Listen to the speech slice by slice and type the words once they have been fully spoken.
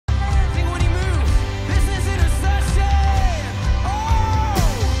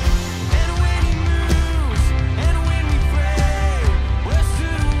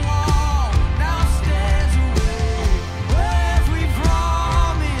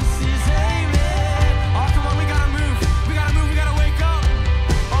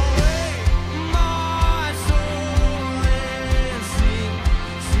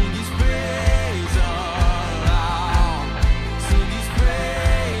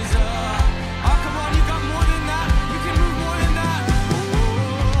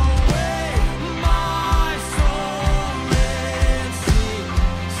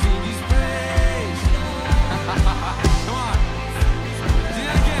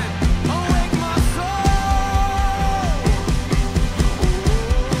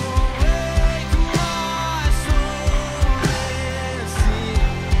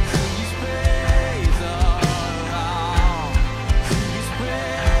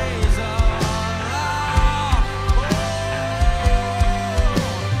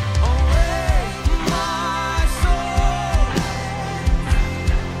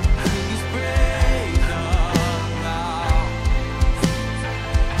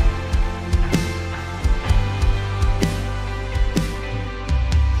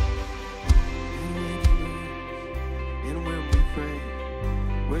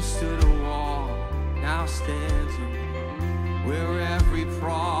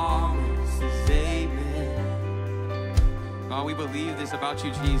promise is amen. God, we believe this about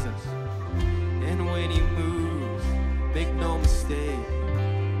you, Jesus. And when he moves, make no mistake,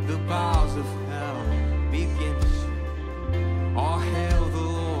 the bowels of hell begin to shake. All hail the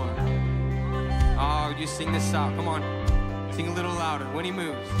Lord. Oh, you sing this out. Come on. Sing a little louder. When he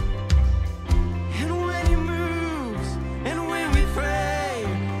moves. And when he moves, and when we pray,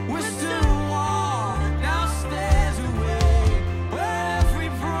 we're still a wall now stands away, where every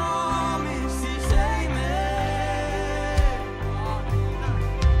promise is amen.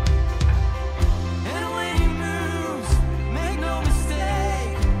 And when he moves, make no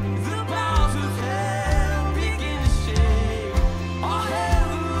mistake, the bowels of hell begin to shake. All hail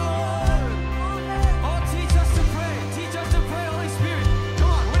the Lord. Oh, teach us to pray, Holy Spirit.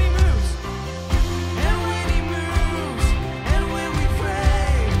 Come on, when he moves. And when he moves, and when we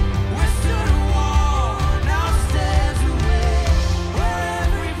pray, we're still a wall now stands away, where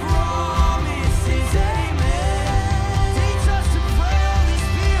every promise is amen. Teach us to pray, Holy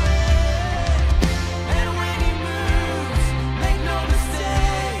Spirit. And when he moves, make no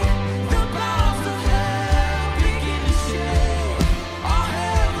mistake, the bowels of hell begin to shake. All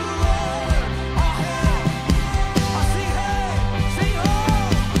hail the Lord, all hail. I'll sing hey, sing oh,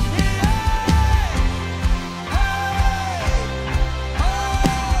 yeah, hey, oh,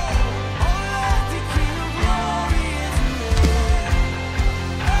 let the King of Glory enter in.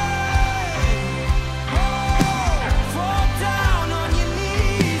 Hey, oh, fall down on your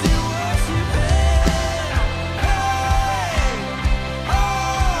knees and worship him. Hey,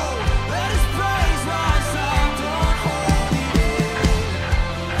 oh, let his praise rise up, don't hold it in.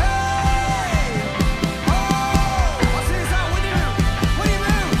 Hey, oh, I'll sing this out when he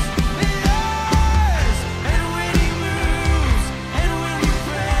moves, yes, and when he moves, and when we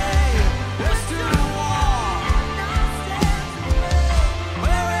pray, we're still a wall now stands away,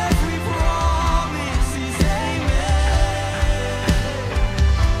 where every promise is amen.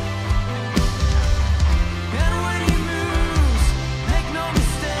 And when he moves, make no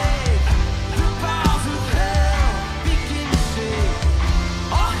mistake, the bowels of hell begin to shake.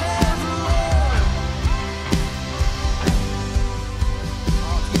 All hail the Lord.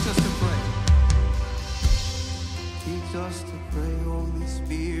 Oh, teach us to pray. Teach us to pray, Holy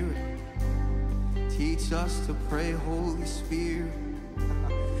Spirit. Teach us to pray, Holy Spirit.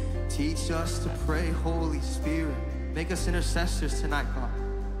 Teach us to pray, Holy Spirit. Make us intercessors tonight, God.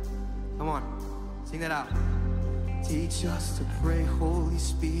 Come on, sing that out. Teach us to pray, Holy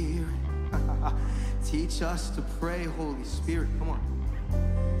Spirit. Teach us to pray, Holy Spirit. Come on.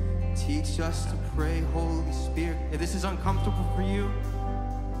 Teach us to pray, Holy Spirit. If this is uncomfortable for you,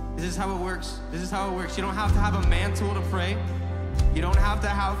 this is how it works. This is how it works. You don't have to have a mantle to pray. You don't have to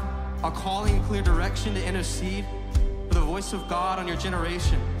have a calling and clear direction to intercede for the voice of God on your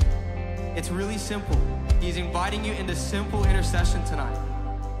generation. It's really simple. He's inviting you into simple intercession tonight.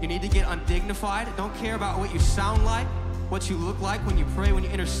 You need to get undignified. Don't care about what you sound like, what you look like when you pray, when you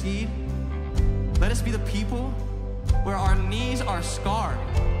intercede. Let us be the people where our knees are scarred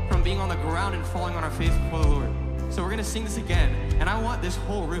from being on the ground and falling on our face before the Lord. So we're gonna sing this again, and I want this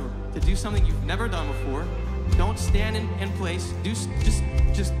whole room to do something you've never done before. Don't stand in place.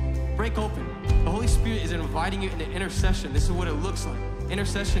 Just break open. The Holy Spirit is inviting you into intercession. This is what it looks like.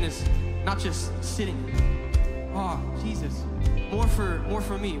 Intercession is not just sitting. Oh, Jesus. More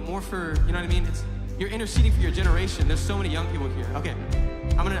for me, more for, you know what I mean? You're interceding for your generation. There's so many young people here. Okay,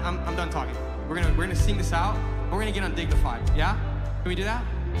 I'm done talking. We're gonna sing this out. We're gonna get undignified. Yeah? Can we do that?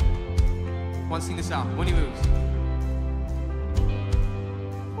 Want to sing this out? When he moves.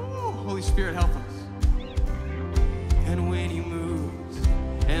 Ooh, Holy Spirit, help us. And when he moves,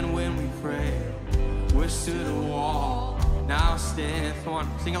 and when we pray, we're stood a wall now stand. Come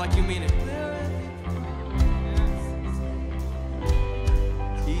on, sing it like you mean it.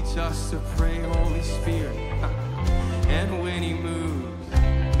 Teach us to pray, Holy Spirit. And when he moves,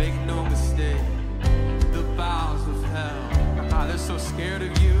 make no mistake, the bowels of hell, they're so scared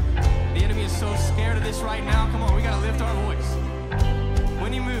of you. The enemy is so scared of this right now. Come on, we gotta lift our voice.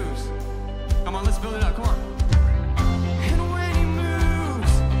 When he moves, come on, let's build it up. Come on. And when he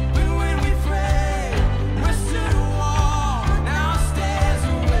moves, when we pray, we're stood a wall now stands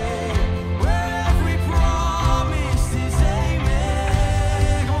away, where every promise is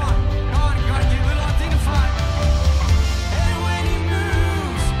amen. Come on, you gotta get a little undignified. And when he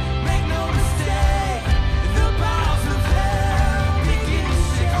moves, make no mistake, the bowels of hell begin to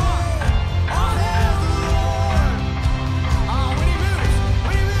shake. Come on, all hail the Lord.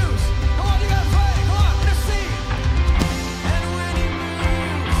 When he moves, come on, you gotta pray. Come on, intercede.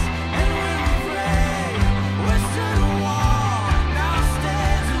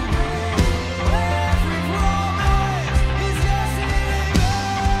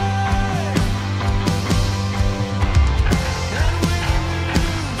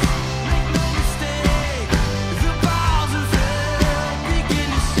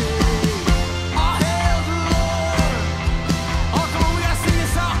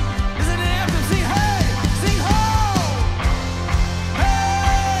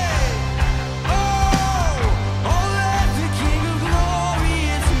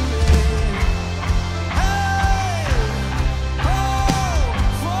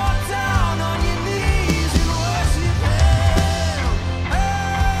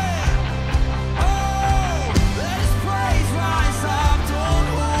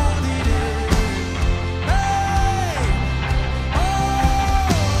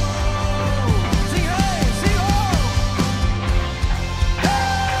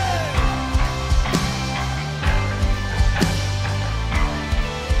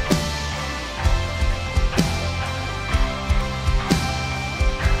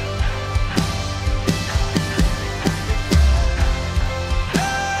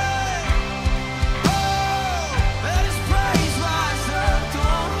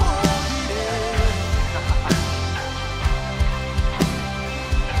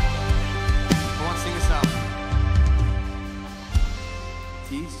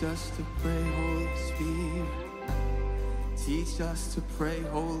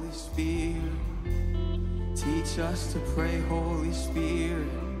 Holy Spirit. Teach us to pray, Holy Spirit.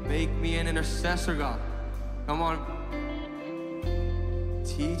 Make me an intercessor, God. Come on.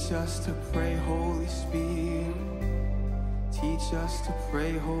 Teach us to pray, Holy Spirit. Teach us to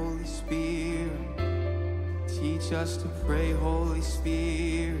pray, Holy Spirit. Teach us to pray, Holy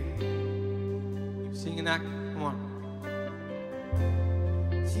Spirit. Keep singing that. Come on.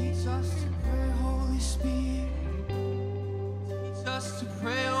 Teach us to pray, Holy Spirit. Teach us to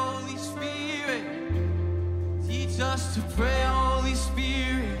pray, Holy Spirit. Teach us to pray, Holy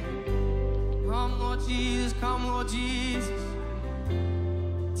Spirit. Come, Lord Jesus, come, Lord Jesus.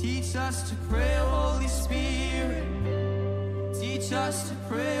 Teach us to pray, Holy Spirit. Teach us to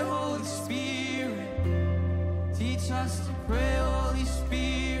pray, Holy Spirit. Teach us to pray, Holy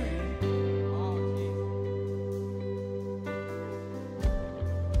Spirit. Oh,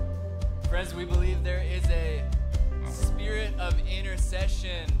 Friends, we believe there is a spirit of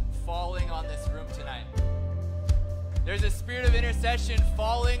intercession falling on this room tonight. There's a spirit of intercession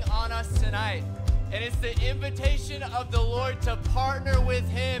falling on us tonight. And it's the invitation of the Lord to partner with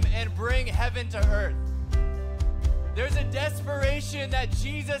Him and bring heaven to earth. There's a desperation that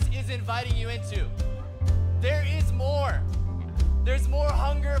Jesus is inviting you into. There is more. There's more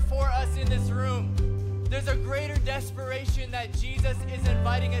hunger for us in this room. There's a greater desperation that Jesus is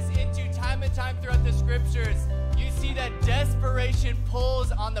inviting us into. Time and time throughout the scriptures, you see that desperation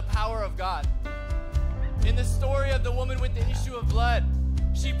pulls on the power of God. In the story of the woman with the issue of blood,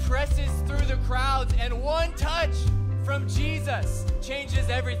 she presses through the crowds, and one touch from Jesus changes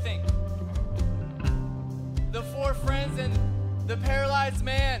everything. The four friends and the paralyzed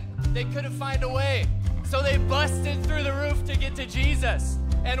man, they couldn't find a way, so they busted through the roof to get to Jesus.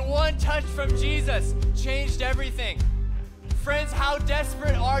 And one touch from Jesus changed everything. Friends, how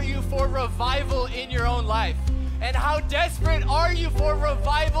desperate are you for revival in your own life? And how desperate are you for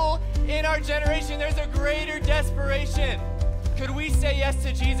revival in our generation? There's a greater desperation. Could we say yes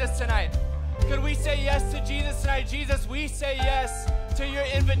to Jesus tonight? Could we say yes to Jesus tonight? Jesus, we say yes to your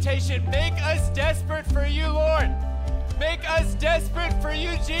invitation. Make us desperate for you, Lord. Make us desperate for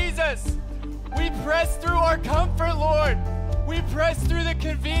you, Jesus. We press through our comfort, Lord. We press through the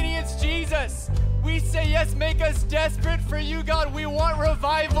convenience, Jesus. We say yes, make us desperate for you, God. We want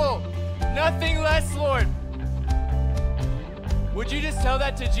revival, nothing less, Lord. Would you just tell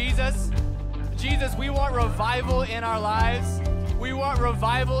that to Jesus? Jesus, we want revival in our lives. We want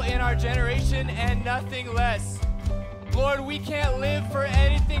revival in our generation and nothing less. Lord, we can't live for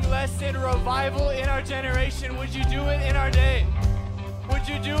anything less than revival in our generation. Would you do it in our day? Would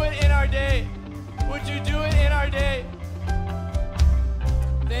you do it in our day? Would you do it in our day?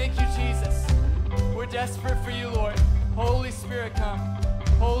 Thank you, Jesus. We're desperate for you, Lord. Holy Spirit, come.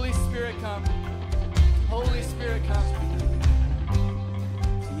 Holy Spirit, come. Holy Spirit, come.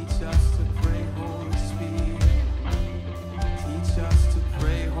 Teach us to pray, Holy Spirit. Teach us to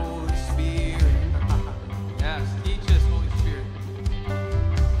pray, Holy Spirit. Yes, teach us, Holy Spirit.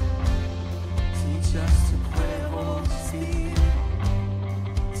 Teach us to pray, Holy Spirit.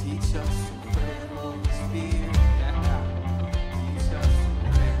 Teach us to pray, Holy Spirit. Teach us to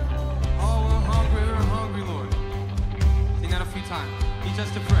pray. Oh, we're hungry, Lord. Sing that a few times. Teach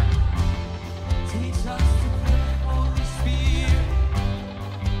us to pray. Teach us to pray, Holy Spirit.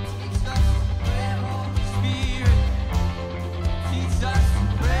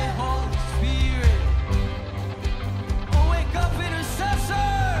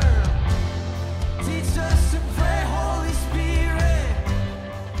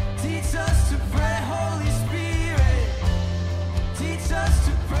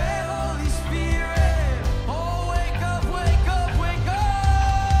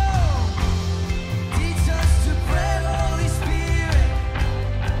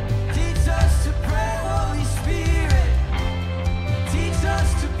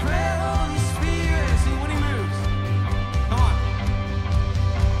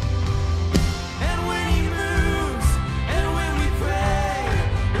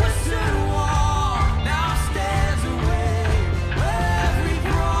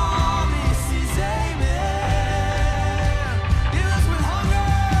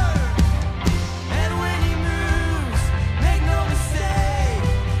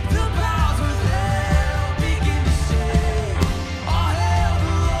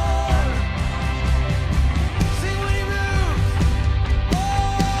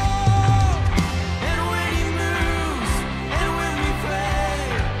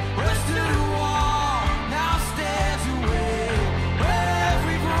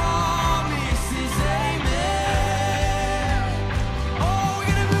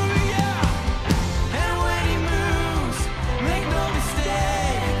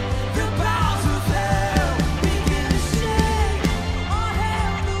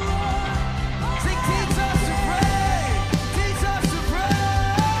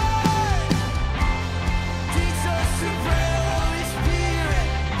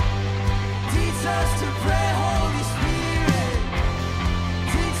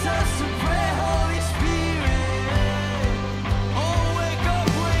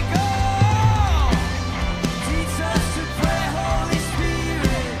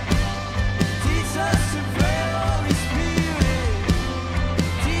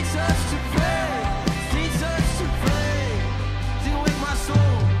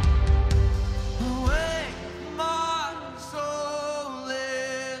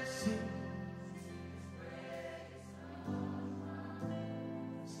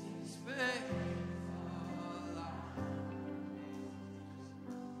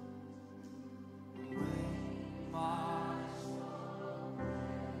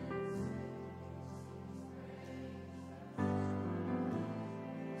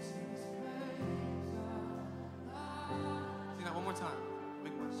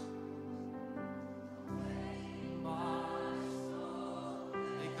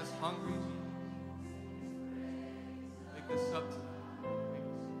 hungry, Jesus. Wake us up tonight.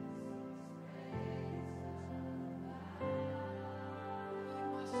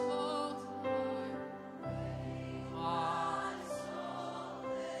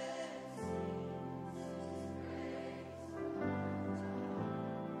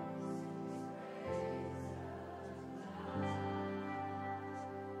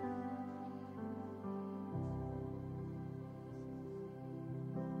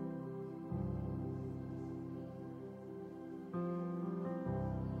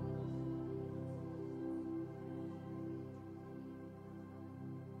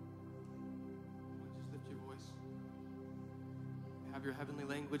 Have your heavenly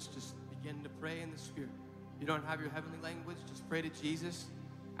language, just begin to pray in the Spirit. If you don't have your heavenly language, just pray to Jesus.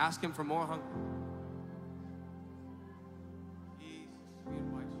 Ask Him for more hunger. Jesus, we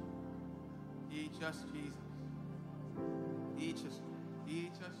invite you. Teach us, Jesus. Teach us.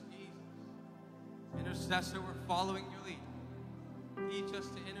 Teach us, Jesus. Intercessor, we're following your lead. Teach us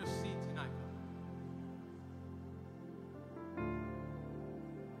to intercede tonight.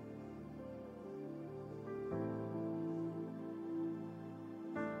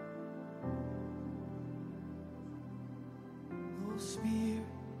 Spirit,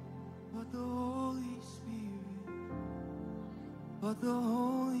 but the Holy Spirit, but the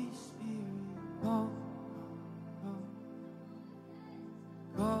Holy Spirit, come, come,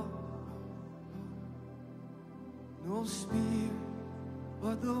 come, come. No Spirit,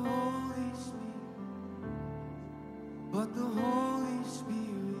 but the Holy Spirit, but the Holy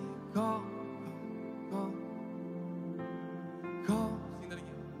Spirit, come, come, come, come. Sing that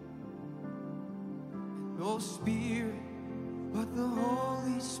again. And no Spirit, but the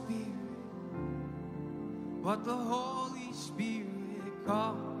Holy Spirit, but the Holy Spirit,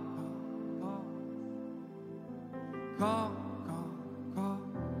 come, come, come, come, come.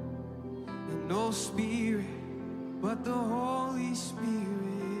 And no Spirit, but the Holy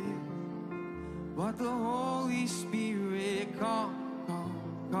Spirit, but the Holy Spirit, come, come,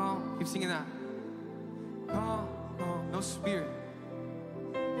 come. Keep singing that. Come, come. No Spirit,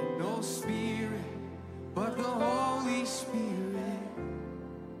 and no Spirit, but the Holy Spirit,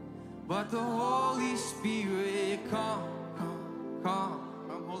 but the Holy Spirit, come, come, come,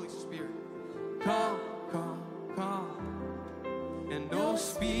 come, Holy Spirit, come, come, come, and no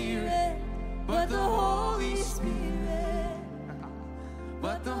Spirit, but the Holy Spirit,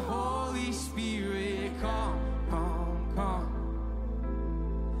 but the Holy Spirit, come, come, come,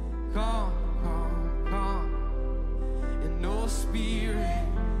 come, come, come, and no Spirit,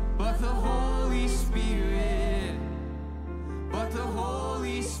 but the Holy Spirit, but the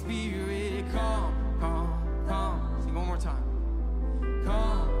Holy Spirit, come, come, come. Sing one more time.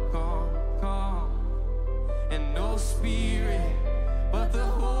 Come, come, come. And no Spirit, but the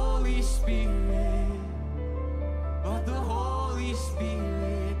Holy Spirit, but the Holy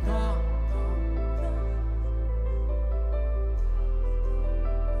Spirit, come.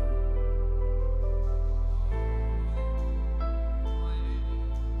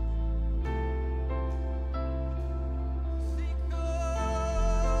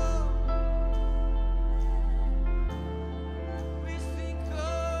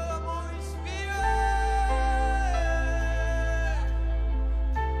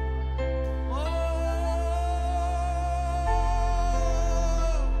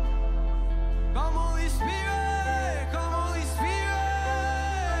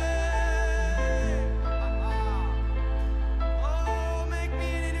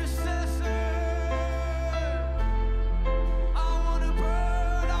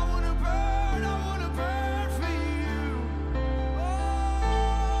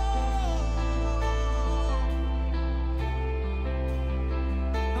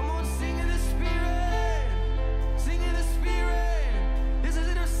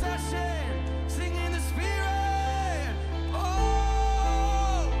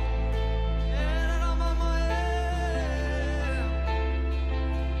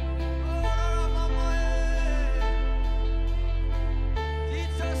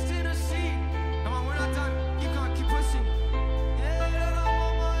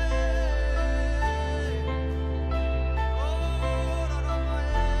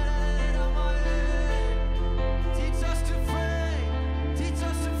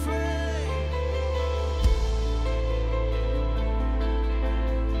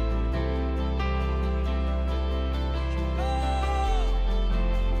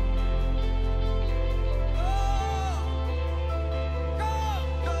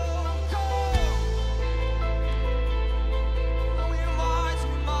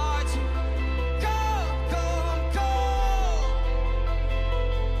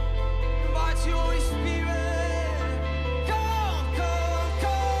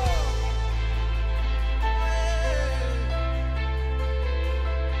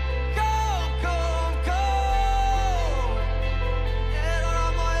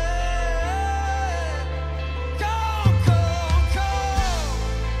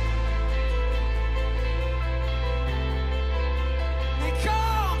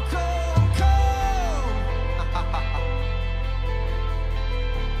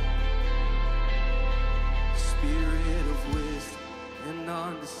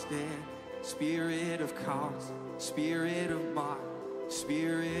 Spirit of counsel, Spirit of might,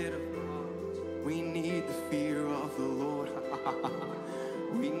 Spirit of knowledge. We need the fear of the Lord.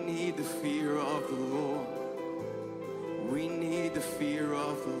 We need the fear of the Lord. We need the fear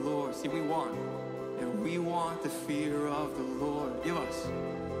of the Lord. See, we want the fear of the Lord. Give us.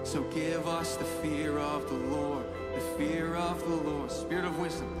 So give us the fear of the Lord. The fear of the Lord. Spirit of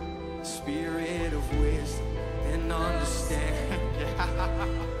wisdom. Spirit of wisdom and understanding.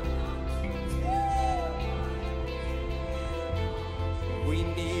 We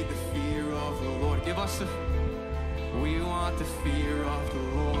need the fear of the Lord. Give us we want the fear of the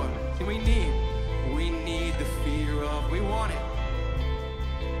Lord. See, we need the fear of, we want it.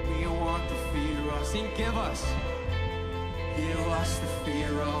 We want the fear of, see, give us the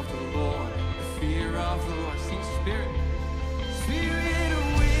fear of the Lord. The fear of the Lord. See, Spirit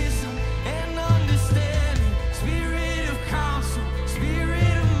of wisdom and understanding, Spirit of counsel,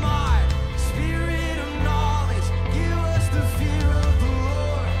 Spirit of might, Spirit of knowledge. Give us the fear of the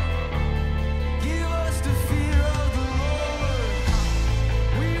Lord. Give us the fear of the Lord.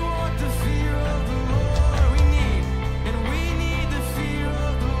 We want the fear of the Lord. We need the fear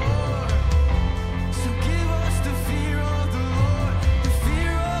of the Lord. So give us the fear of the Lord. The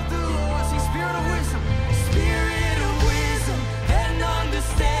fear of the Lord. See, Spirit of wisdom, Spirit of wisdom and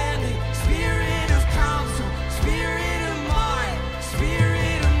understanding, Spirit of counsel, Spirit of might,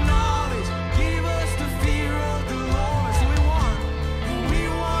 Spirit of knowledge. Give us the fear of the Lord. See, we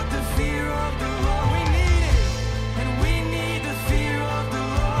want the fear of the Lord. We need it, and we need the fear of the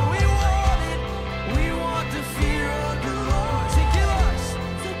Lord. We want it. We want the fear of the Lord. See, give us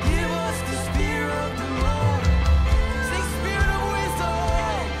the spirit of the Lord. Say, Spirit of wisdom,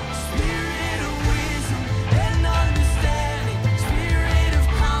 Spirit of wisdom and understanding, Spirit of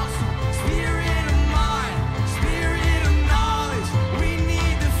counsel, Spirit of might, Spirit of knowledge. We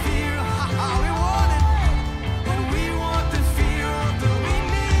need the fear. We want it, and we want the fear of the.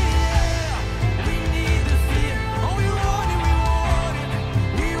 We need the fear. Oh, we want it.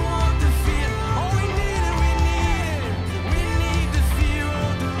 We want the fear. Oh, we need it. We need the fear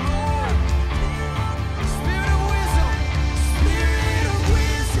of the Lord. Spirit of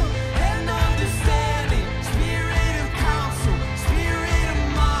wisdom and understanding, Spirit of counsel, Spirit of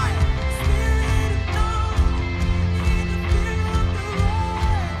might, Spirit of knowledge.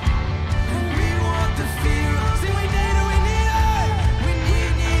 And we want the fear. See, we need it. We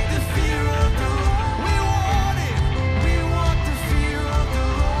need the fear of the Lord. We want it. We want the fear of the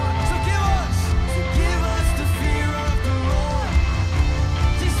Lord. So give us the fear of the Lord.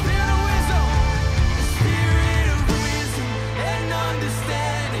 See, Spirit of wisdom and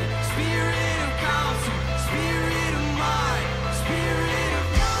understanding, Spirit of counsel, Spirit of might, Spirit of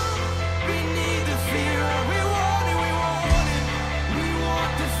knowledge. We need the fear of. We want it. We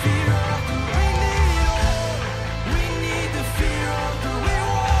want the fear of the. We need it all. We need the fear of the. We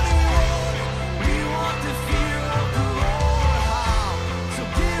want it. We want the fear of the Lord. So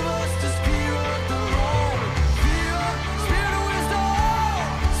give us the spirit of the Lord.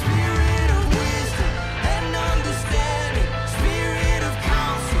 Spirit of wisdom and understanding, Spirit of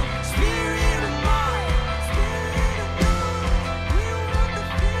counsel, Spirit of might, Spirit of knowledge. We want the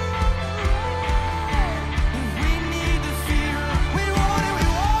fear of the Lord. We need the fear of. We want it.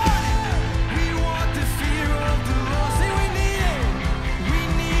 We want the fear of the Lord. Say, we need it. We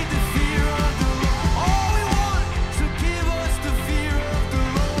need the fear of the Lord. All we want. So give us the fear of the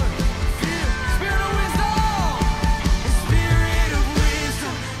Lord. Spirit of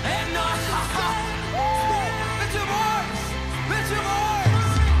wisdom and lift your voice.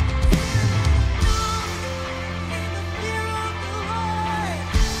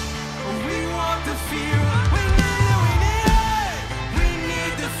 We want the fear. We need it. We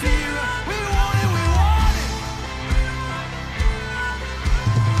need the fear. We want it.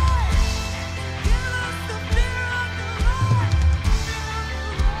 Give us the fear of the Lord.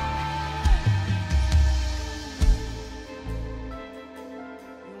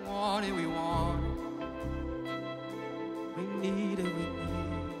 We want it. We need it.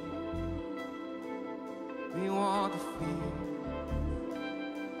 We want the fear.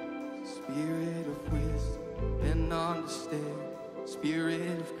 Spirit of wisdom and understanding,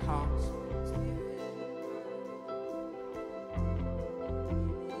 Spirit of counsel,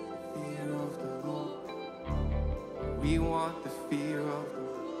 fear of the Lord. We want the fear of the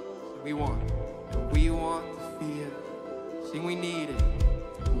Lord. We want the fear. See, we need it.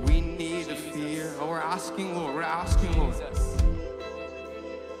 We need the fear. Oh, we're asking, Lord.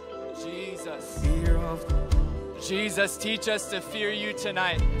 Jesus. Fear of the Lord. Jesus, teach us to fear you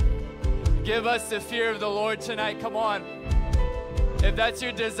tonight. Give us the fear of the Lord tonight. Come on. If that's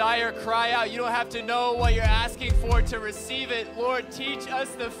your desire, cry out. You don't have to know what you're asking for to receive it. Lord, teach us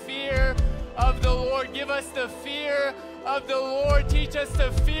the fear of the Lord. Give us the fear of the Lord. Teach us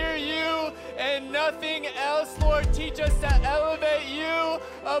to fear you and nothing else. Lord, teach us to elevate you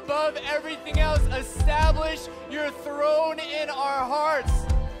above everything else. Establish your throne in our hearts.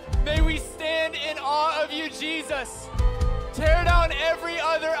 May we stand in awe of you, Jesus. Tear down every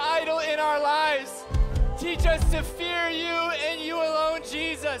other idol in our lives. Teach us to fear you and you alone,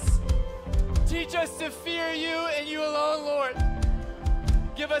 Jesus. Teach us to fear you and you alone, Lord.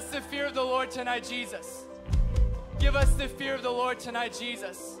 Give us the fear of the Lord tonight, Jesus. Give us the fear of the Lord tonight,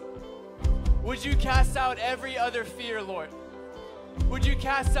 Jesus. Would you cast out every other fear, Lord? Would you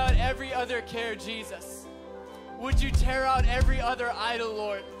cast out every other care, Jesus? Would you tear out every other idol,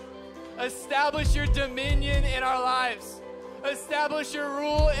 Lord? Establish your dominion in our lives. Establish your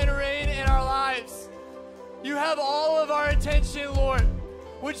rule and reign in our lives. You have all of our attention, Lord.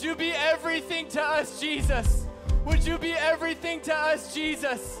 Would you be everything to us, Jesus? Would you be everything to us,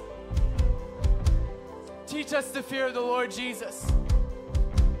 Jesus? Teach us the fear of the Lord, Jesus.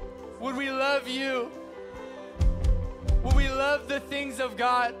 Would we love you? Would we love the things of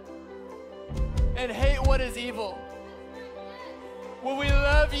God and hate what is evil? Will we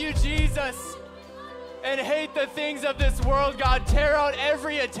love you, Jesus, and hate the things of this world, God? Tear out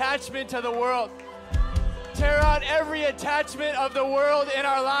every attachment to the world. Tear out every attachment of the world in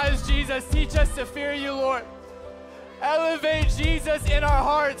our lives, Jesus. Teach us to fear you, Lord. Elevate Jesus in our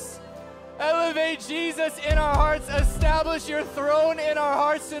hearts. Elevate Jesus in our hearts. Establish your throne in our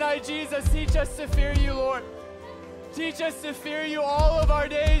hearts tonight, Jesus. Teach us to fear you, Lord. Teach us to fear you all of our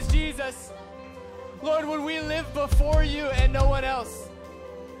days, Jesus. Lord, would we live before you and no one else?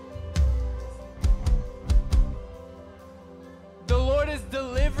 The Lord is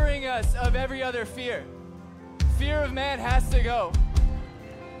delivering us of every other fear. Fear of man has to go.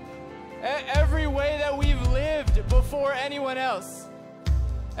 Every way that we've lived before anyone else,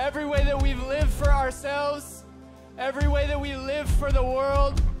 every way that we've lived for ourselves, every way that we live for the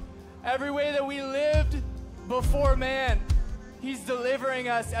world, every way that we lived before man, he's delivering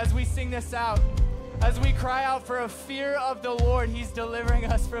us as we sing this out. As we cry out for a fear of the Lord, he's delivering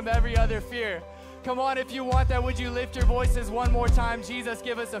us from every other fear. Come on, if you want that, would you lift your voices one more time? Jesus,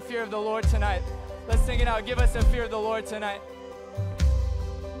 give us a fear of the Lord tonight. Let's sing it out. Give us a fear of the Lord tonight.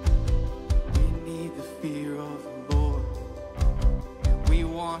 We need the fear of the Lord. And we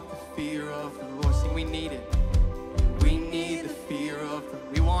want the fear of the Lord. Sing, we need it. We need the fear of the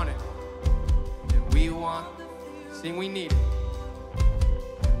Lord. We want it. And we want, sing, we need it.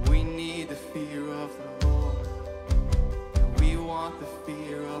 And we need the fear of the Lord. And we want the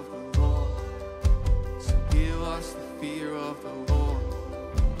fear of the Lord. So give us the fear of the Lord.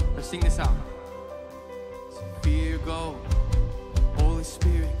 Let's sing this out. Fear go, Holy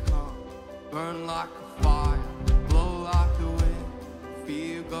Spirit come, burn like a fire, blow like the wind.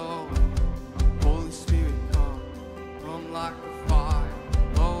 Fear go, Holy Spirit come like a fire,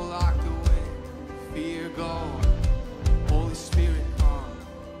 blow like the wind. Fear go, Holy Spirit come,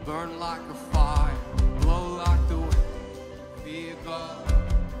 burn like a fire, blow like the wind. Fear go.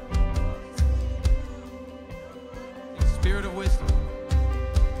 Spirit of wisdom,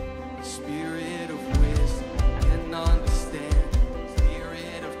 Spirit of wisdom. Understand,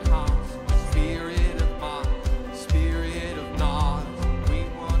 spirit of counsel, spirit of mind, spirit of knowledge. We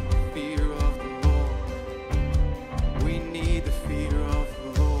want the fear of the Lord. We need the fear of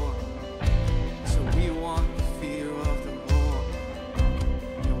the Lord. So we want the fear of the Lord.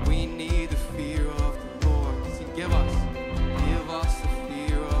 And we need the fear of the Lord. So give us the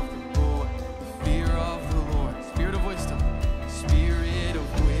fear of the Lord. The fear of the Lord. Spirit of wisdom, spirit of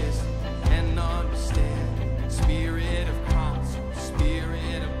wisdom and understand. Spirit of counsel,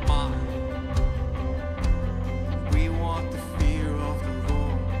 spirit of mind. We want the fear of the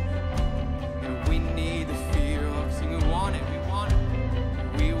Lord. And we need the fear of, sing, we want it, we want it.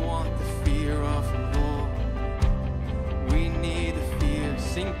 We want the fear of the Lord. We need the fear.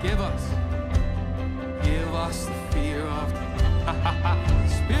 Sing, give us the fear of the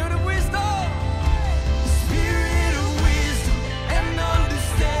Spirit of wisdom. Spirit of wisdom and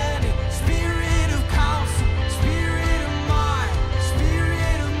understanding. Spirit of counsel.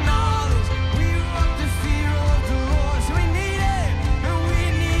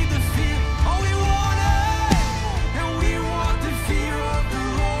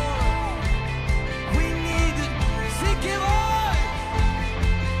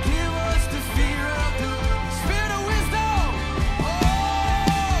 Give us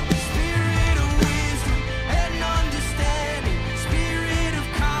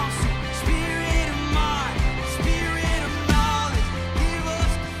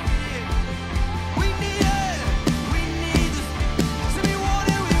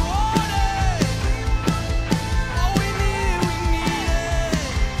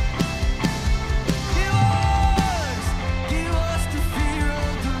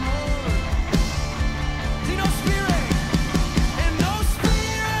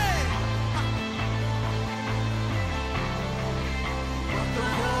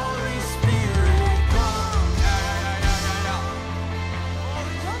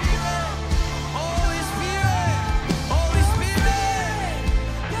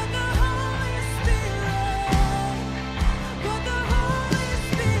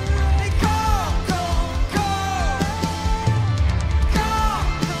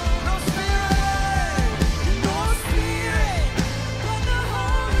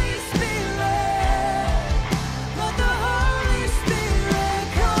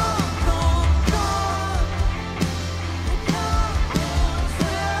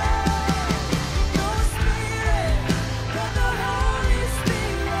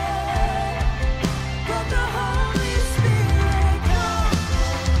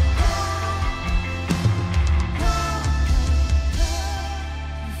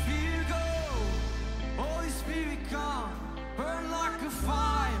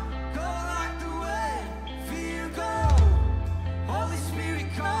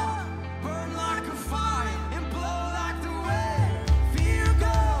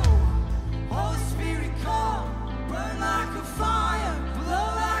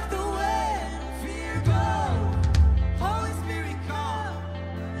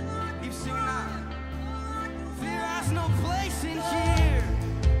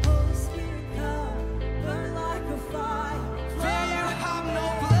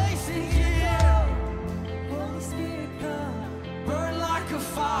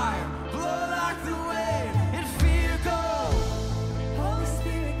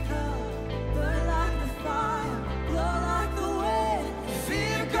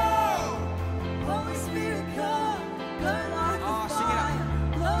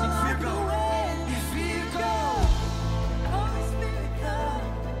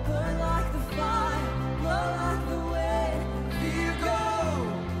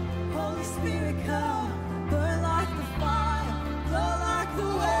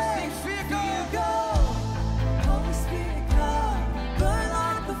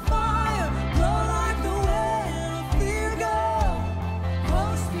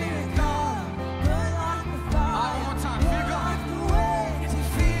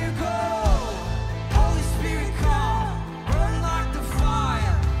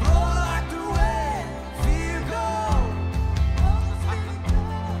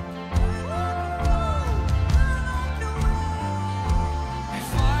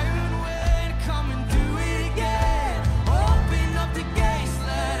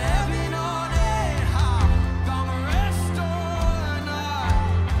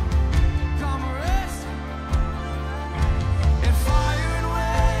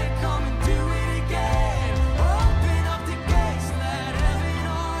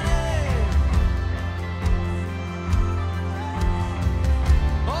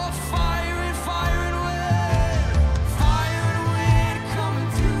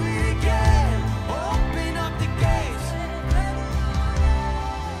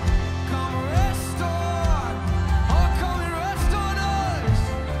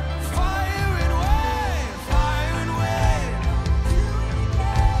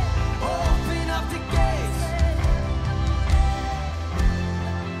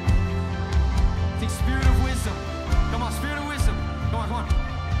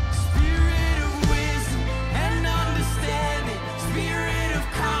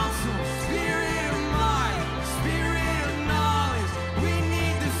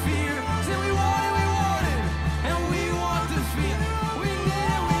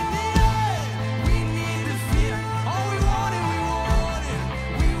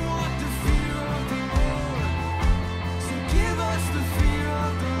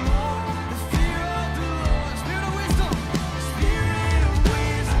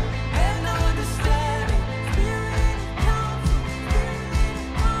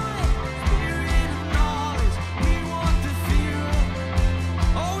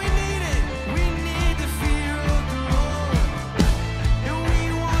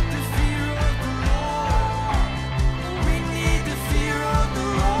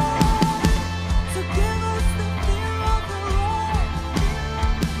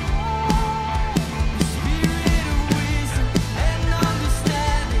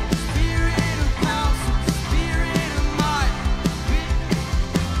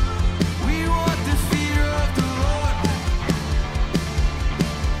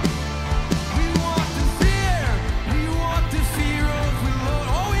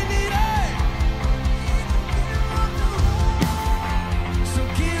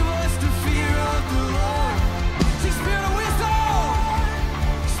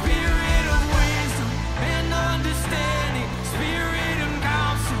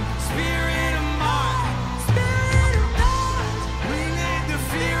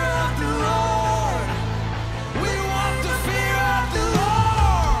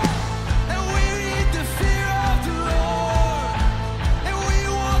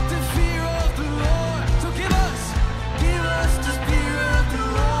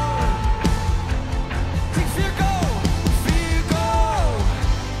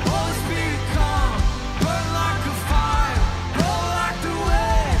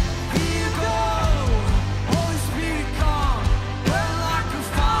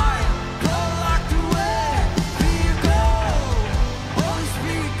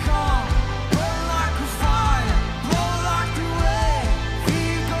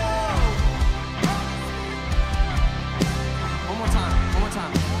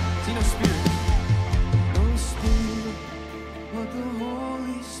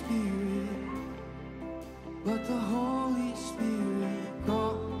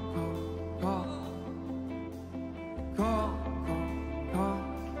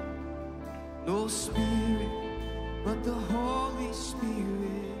No spirit but the Holy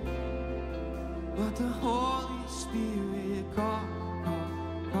Spirit, but the Holy Spirit, God,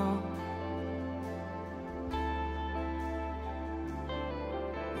 God, God.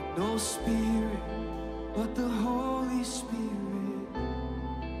 No spirit but the Holy Spirit.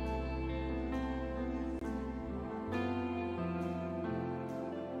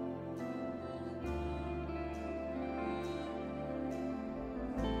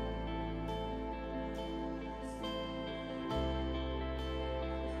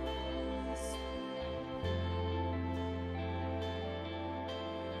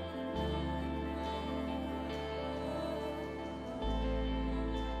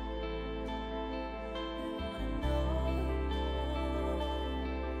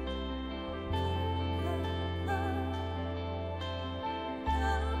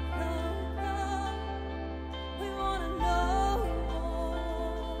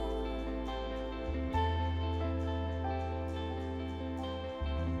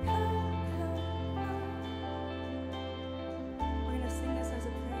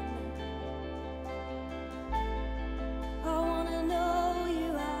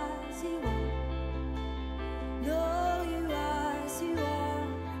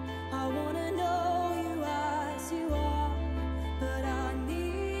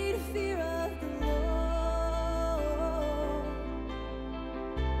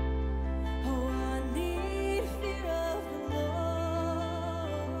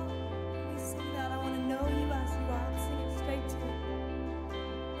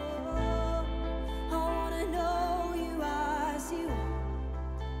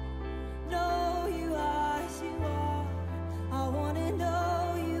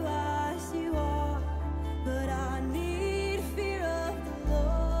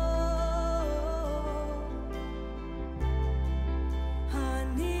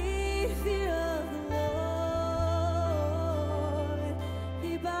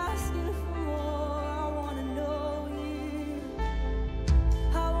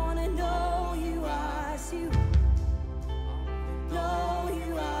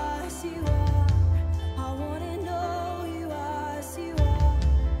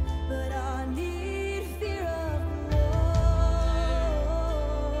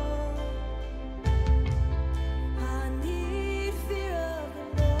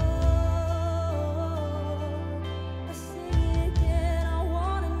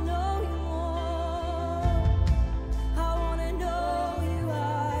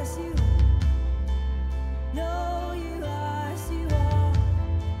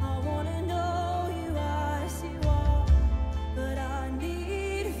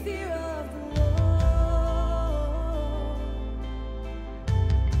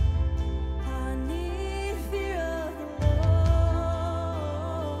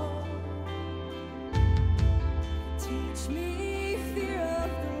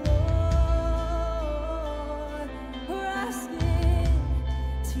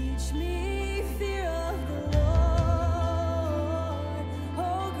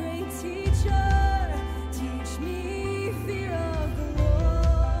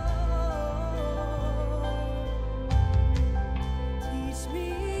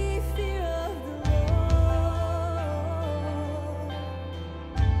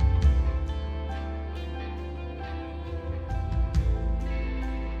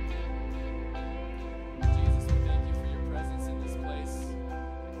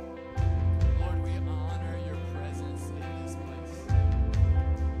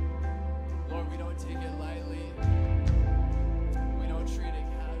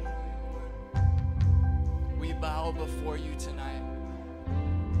 Before you tonight.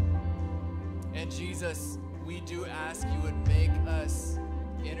 And Jesus, we do ask you would make us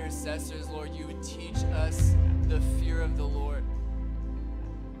intercessors, Lord. You would teach us the fear of the Lord.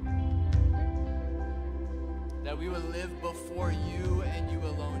 That we would live before you and you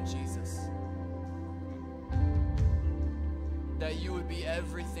alone, Jesus. That you would be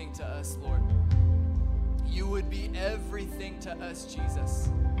everything to us, Lord. You would be everything to us, Jesus.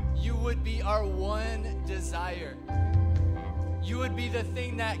 You would be our one desire. You would be the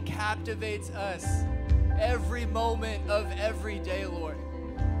thing that captivates us every moment of every day, Lord.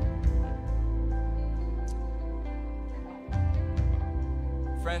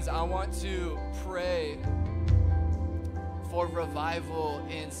 Friends, I want to pray for revival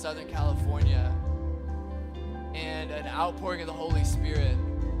in Southern California and an outpouring of the Holy Spirit.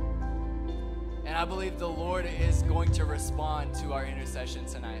 And I believe the Lord is going to respond to our intercession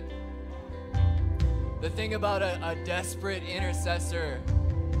tonight. The thing about a desperate intercessor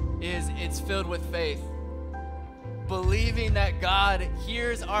is it's filled with faith. believing that God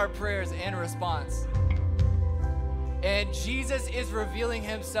hears our prayers and responds. And Jesus is revealing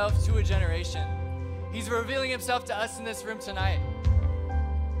himself to a generation. He's revealing himself to us in this room tonight.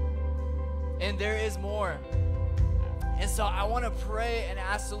 And there is more. And so I want to pray and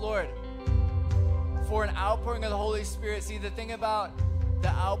ask the Lord for an outpouring of the Holy Spirit. See, the thing about the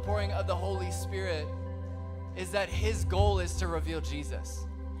outpouring of the Holy Spirit is that his goal is to reveal Jesus.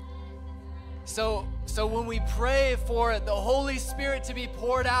 So when we pray for the Holy Spirit to be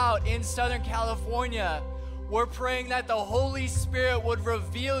poured out in Southern California, we're praying that the Holy Spirit would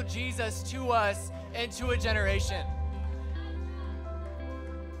reveal Jesus to us and to a generation.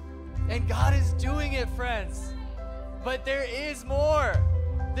 And God is doing it, friends. But there is more.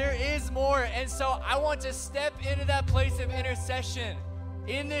 There is more. And so I want to step into that place of intercession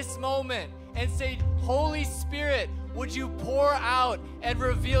in this moment and say, Holy Spirit, would you pour out and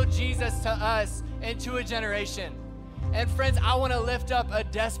reveal Jesus to us and to a generation? And friends, I want to lift up a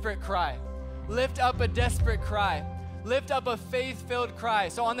desperate cry. Lift up a desperate cry. Lift up a faith-filled cry.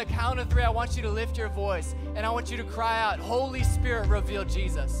 So on the count of 3, I want you to lift your voice and I want you to cry out, Holy Spirit, reveal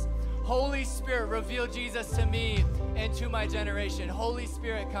Jesus. Holy Spirit, reveal Jesus to me and to my generation. Holy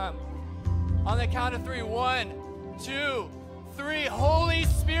Spirit, come. On the count of 3, 1, 2, 3. Holy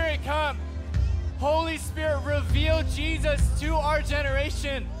Spirit, come. Holy Spirit, reveal Jesus to our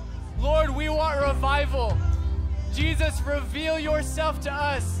generation. Lord, we want revival. Jesus, reveal yourself to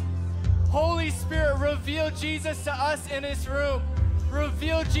us. Holy Spirit, reveal Jesus to us in this room.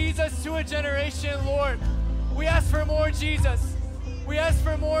 Reveal Jesus to a generation, Lord. We ask for more, Jesus. We ask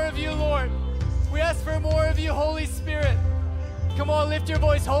for more of you, Lord. We ask for more of you, Holy Spirit. Come on, lift your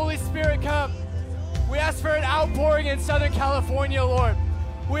voice. Holy Spirit, come. We ask for an outpouring in Southern California, Lord.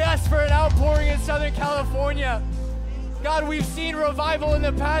 We ask for an outpouring in Southern California. God, we've seen revival in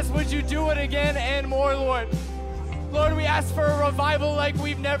the past. Would you do it again and more, Lord? Lord, we ask for a revival like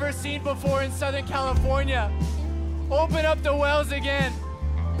we've never seen before in Southern California. Open up the wells again.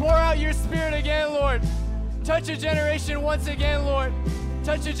 Pour out your Spirit again, Lord. Touch a generation once again, Lord.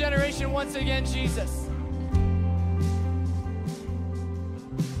 Touch a generation once again, Jesus.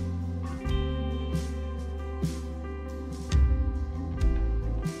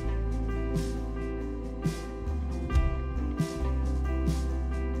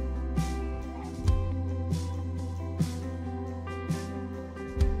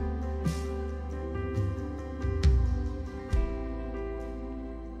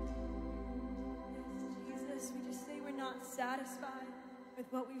 Satisfied with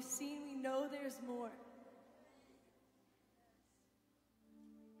what we've seen, we know there's more.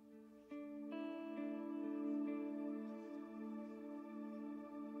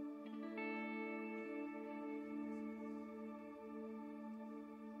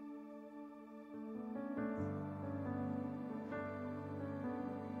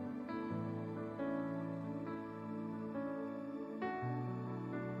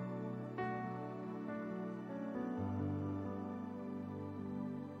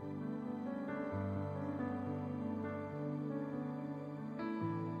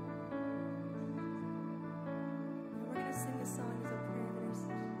 Sing this song as a prayer of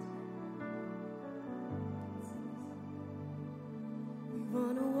intercession. We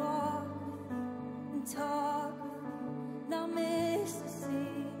want to walk with you and talk with you, not miss a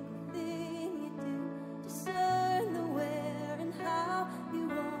single thing you do. Discern the where and how you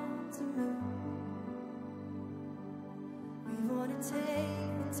want to move. We want to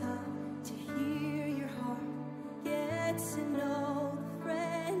take the time to hear your heart, get to know the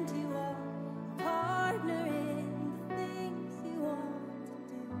friend you are, partner in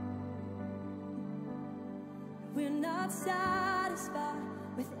we're not satisfied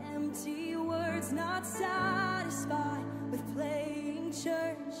with empty words, not satisfied with playing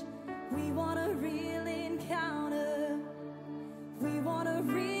church. We want a real encounter. We want a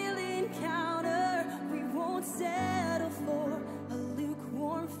real encounter. We won't settle for a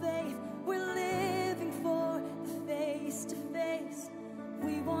lukewarm faith. We're living for the face to face.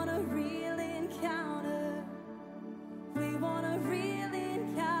 We want a real encounter. We want a real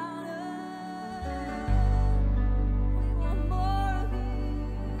encounter.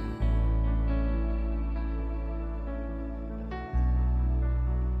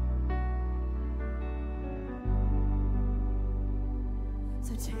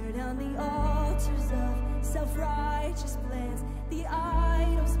 Tear down the altars of self-righteous plans, the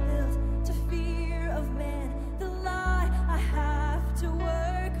idols built to fear of man, the lie I have to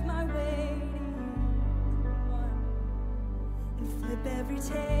work my way to you, and flip every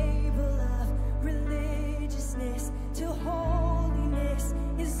table of religiousness till holiness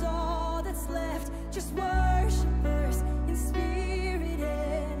is all that's left. Just worshipers in spirit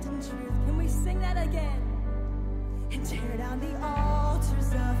and in truth. Can we sing that again? And tear down the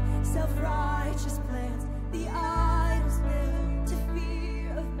altars of self-righteous plans, the idols built to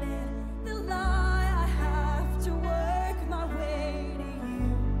fear of man, the lie I have to work my way to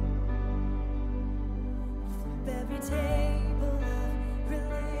you. Flip every table of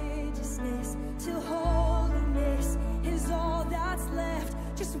religiousness till holiness is all that's left.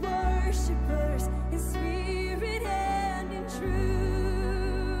 Just worshipers in spirit and in truth.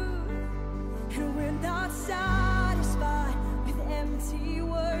 And we're not satisfied with empty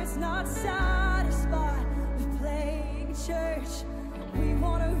words, not satisfied with playing church. We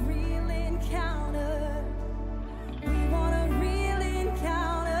want a real encounter. We want a real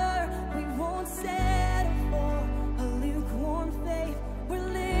encounter. We won't settle for a lukewarm faith. We're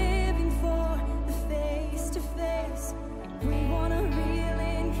living for the face to face. We want a real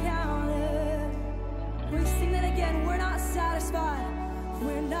encounter. We sing that again. We're not satisfied.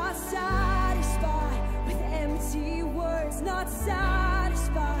 We're not satisfied with empty words, not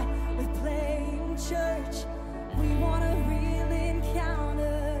satisfied with playing church. We want a real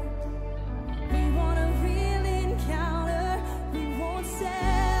encounter. We want a real encounter. We won't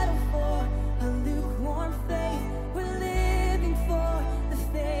settle for a lukewarm faith. We're living for the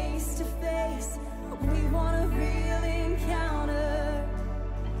face to face. We want a real encounter.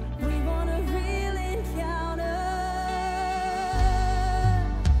 We want a real encounter.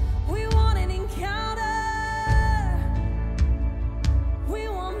 We want an encounter. We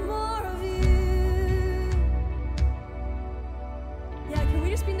want more of you. Yeah, can we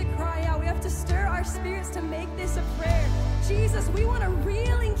just begin to cry out? We have to stir our spirits to make this a prayer. Jesus, we want a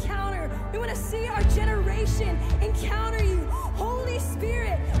real encounter. We want to see our generation encounter you. Holy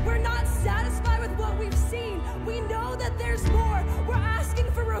Spirit, we're not satisfied with what we've seen. We know that there's more. We're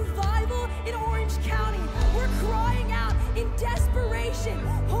asking for revival in Orange County. We're crying out in desperation.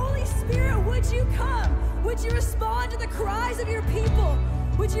 Holy Spirit, would you come? Would you respond to the cries of your people?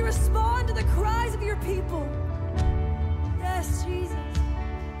 Would you respond to the cries of your people? Yes, Jesus.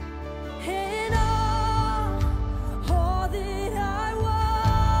 And all that I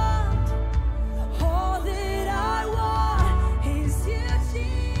want, all that I want is you,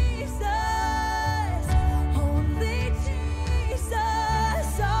 Jesus. Only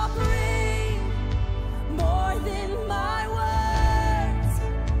Jesus. I'll bring more than my words,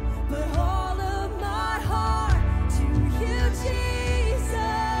 but all of my heart to you, Jesus.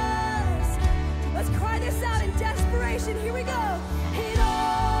 Let's cry this out in desperation. Here we go. And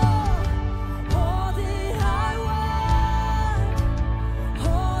all that I want,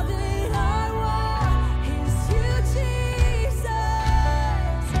 all that I want is you, Jesus.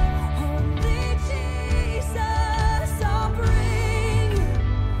 Only Jesus. I'll bring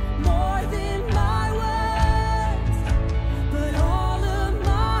more than my words, but all of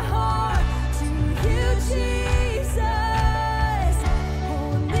my heart to you, Jesus.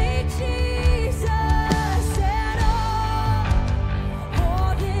 Only Jesus. And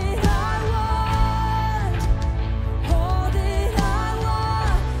all that I want, all that I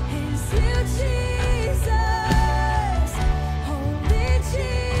want is you, Jesus. Only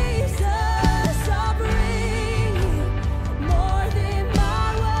Jesus. I'll bring more than my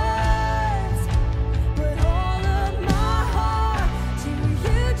words, but all of my heart to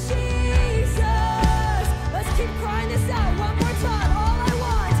you, Jesus. Let's keep crying this out one more time. All I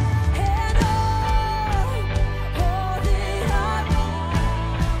want, and all that I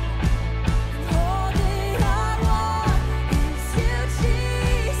want, all that I want is you,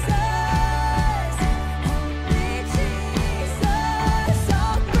 Jesus. Only Jesus.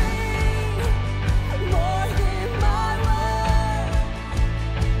 I'll bring more than my word,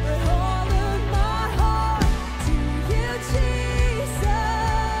 but all of my heart to you,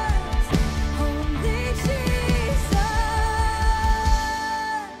 Jesus. Only Jesus.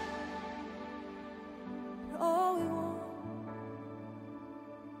 All we want,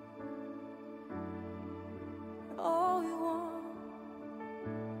 all we want.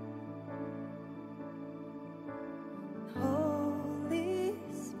 Holy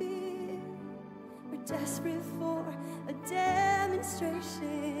Spirit, we're desperate for a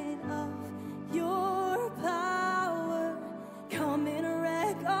demonstration of your power. Come and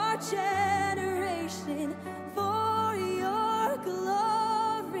wreck our generation for your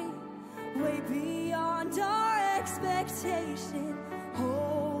glory, way beyond our expectation.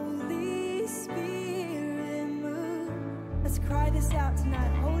 Holy Spirit, move. Let's cry this out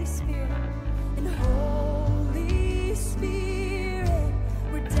tonight. Holy Spirit, and Holy Spirit,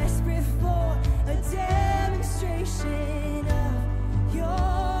 we're desperate for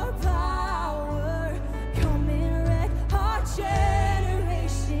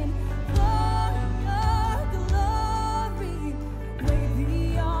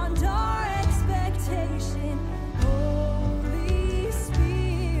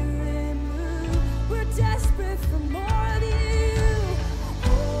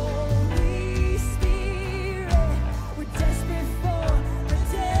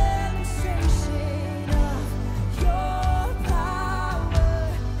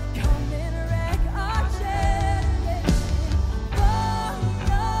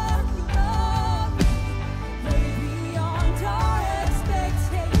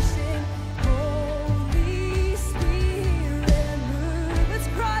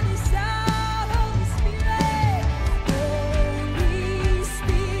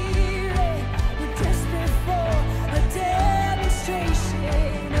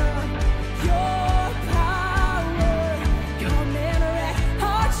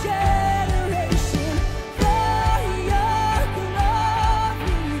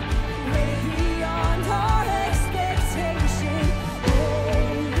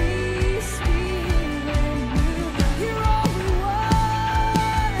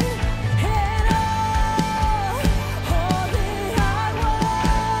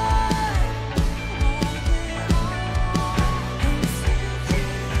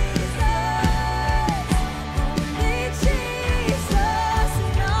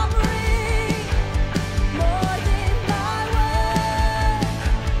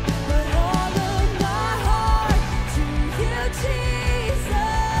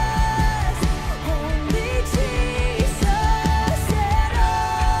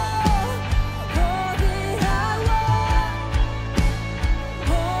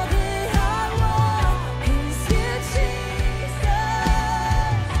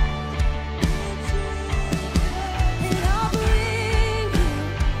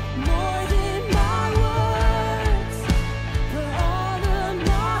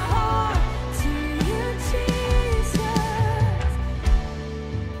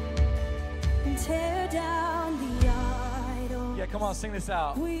on, sing this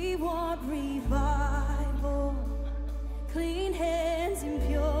out. We want revival, clean hands and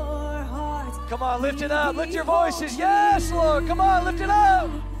pure hearts. Come on, lift it up. Lift your voices. Yes, Lord. Come on, lift it up.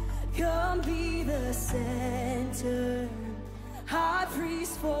 Come be the center, high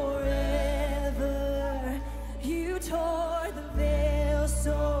priest forever. You tore the veil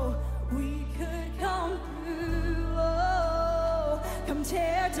so we could come through. Oh, come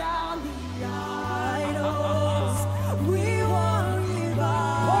tear down the idols. We want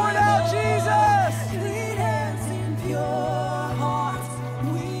revival. Pour it out, Jesus. Clean hands and pure hearts.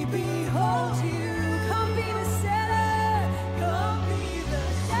 We behold you. Come be the center. Come be the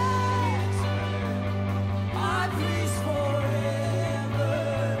center. Our priest forever.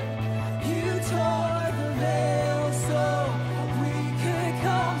 You tore the veil so we could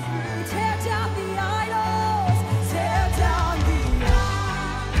come through. Tear down the idols. Tear down the idols.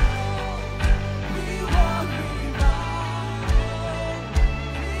 We want revival.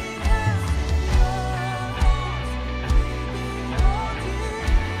 Clean hands and pure hearts. We behold you.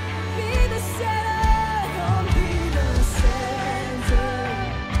 Be the center. Come be the center.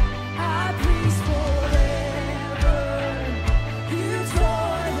 High priest forever. You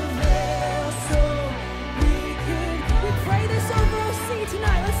tore the veil so we could. We pray this over OC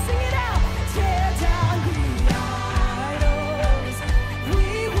tonight. Let's sing it out. Tear down the idols. We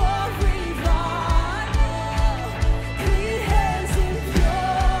want revival. Clean hands and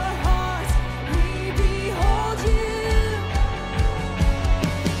pure hearts. We behold you.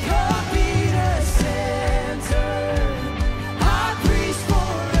 Come be the center. High priest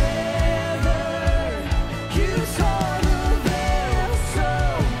forever. You tore the veil so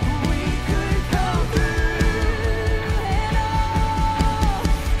we could come through.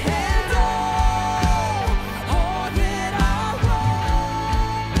 And all that I want,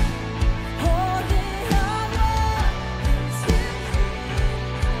 all that I want is you,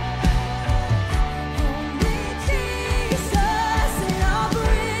 only Jesus, and I'll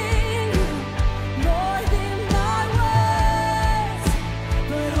bring you more than my words,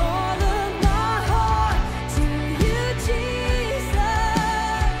 but all of my heart to you, Jesus,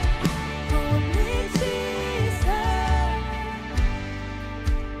 only Jesus.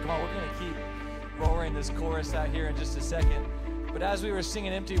 Come on, we're going to keep roaring this chorus out here in just a second. But as we were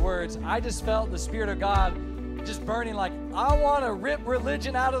singing Empty Words, I just felt the Spirit of God just burning like, I want to rip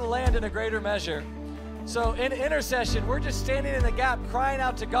religion out of the land in a greater measure. So in intercession, we're just standing in the gap crying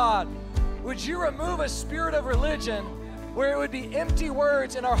out to God, would you remove a spirit of religion where it would be empty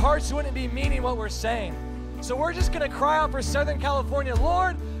words and our hearts wouldn't be meaning what we're saying. So we're just going to cry out for Southern California,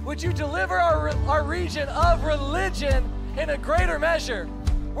 Lord, would you deliver our region of religion in a greater measure?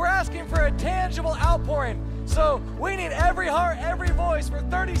 We're asking for a tangible outpouring. So we need every heart, every voice for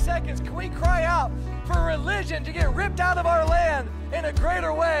 30 seconds. Can we cry out for religion to get ripped out of our land in a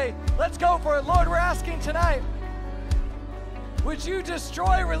greater way? Let's go for it. Lord, we're asking tonight, would you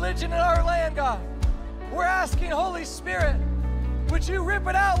destroy religion in our land, God? We're asking, Holy Spirit, would you rip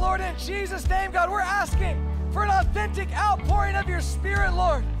it out, Lord, in Jesus' name, God? We're asking for an authentic outpouring of your Spirit,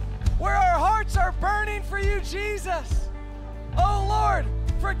 Lord, where our hearts are burning for you, Jesus. Oh, Lord,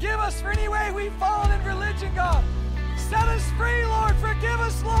 forgive us for any way we've fallen in religion, God. Set us free, Lord. Forgive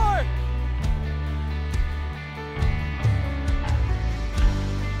us, Lord.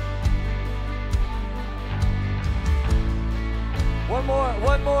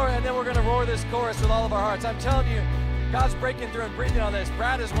 One more, and then we're going to roar this chorus with all of our hearts. I'm telling you, God's breaking through and breathing on this.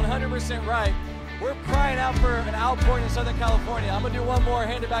 Brad is 100% right. We're crying out for an outpouring in Southern California. I'm going to do one more,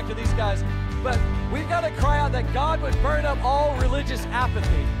 hand it back to these guys. But we've got to cry out that God would burn up all religious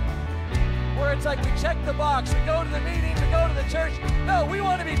apathy. Where it's like we check the box, we go to the meeting, we go to the church. No, we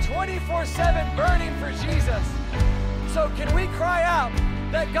want to be 24/7 burning for Jesus. So can we cry out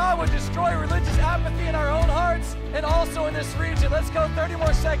that God would destroy religious apathy in our own hearts and also in this region? Let's go 30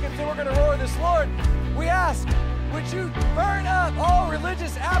 more seconds and we're going to roar this. Lord, we ask, would you burn up all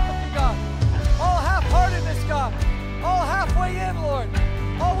religious apathy, God? All half-heartedness, God. All halfway in, Lord.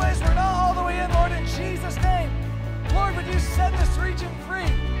 Always we're not all the way in, Lord, in Jesus' name. Lord, would you set this region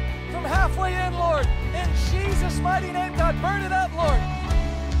free from halfway in, Lord? In Jesus' mighty name, God, burn it up, Lord.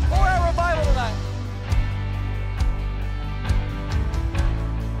 Pour out revival tonight.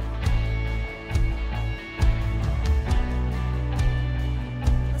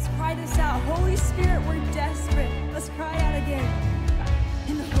 Let's cry this out. Holy Spirit, we're desperate. Let's cry out again.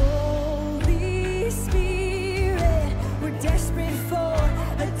 And Holy Spirit, we're desperate for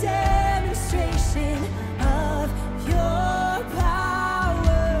a demonstration of your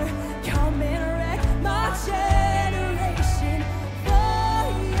power. Come and wreck my generation for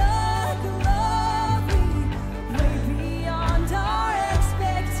your glory, way beyond our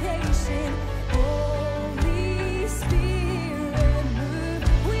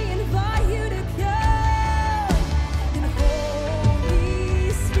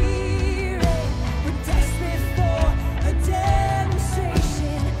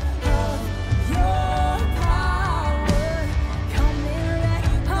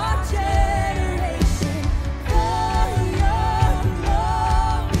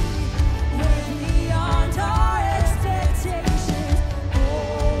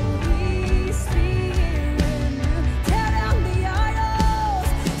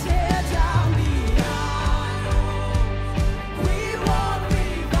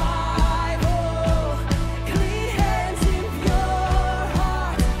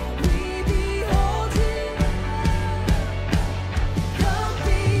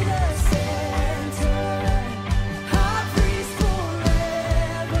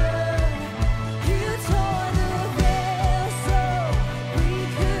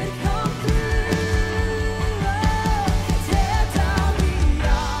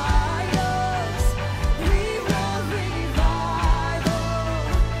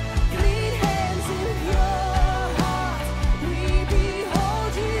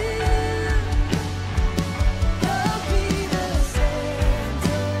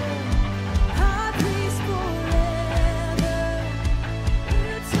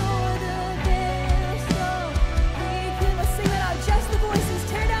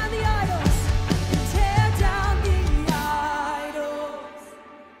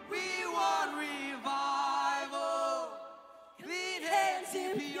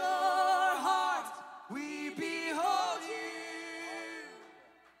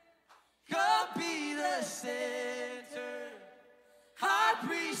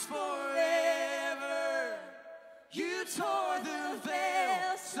priest forever. You tore the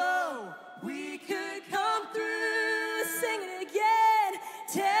veil so we could come through. Sing it again.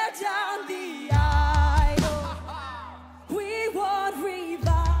 Tear down the idol. We want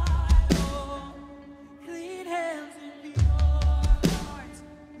revival. Clean hands and pure hearts.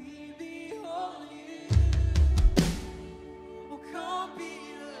 We behold you. Oh, come be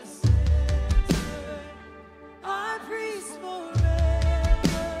the center. Our priest forever.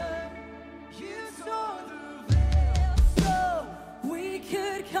 You tore the veil So we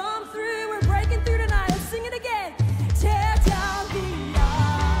could come through. We're breaking through tonight. Let's sing it again. Tear down the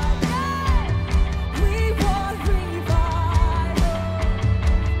idol. We want revival.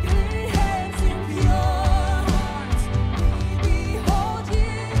 Clean hands and pure hearts. We behold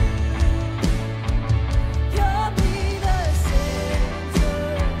you. Come be the center.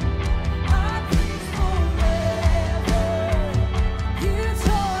 Our priest forever. You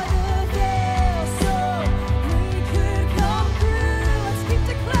tore the veil so we could come through. Let's keep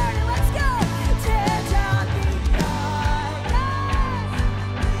declaring it. Let's go. Tear down the idols.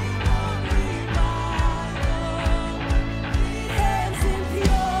 We want revival. Clean hands and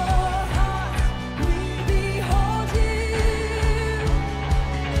pure hearts. We behold you.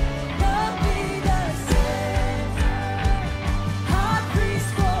 Come be the center. Our priest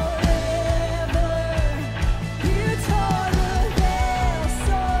forever. You tore the veil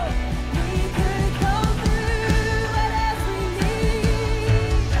so we could come through at every need.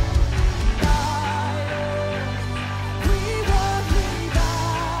 We want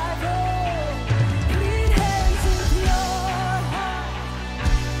revival. Clean hands and pure hearts.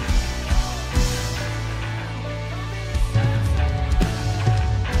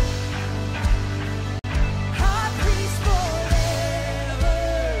 Our priest forever.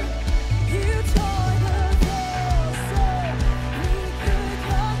 You tore the veil so we could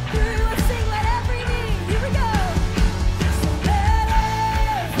come through. Let's sing, let every need. Here we go. So let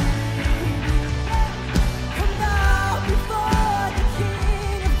every need come bow before the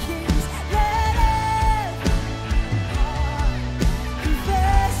King of Kings. Let every heart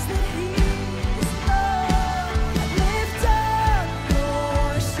confess that He is Lord. Lift up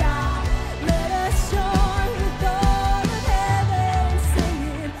your shout. Let us join with all of heaven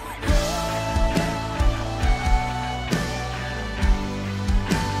singing.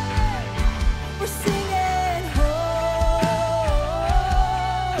 We're singing, oh.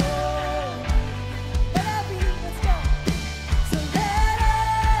 Let every need, let's go. So let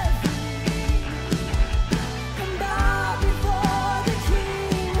every come bow before the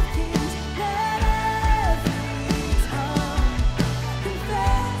King of Kings. Let every tongue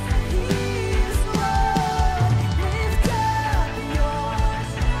confess that He is Lord. Lift up your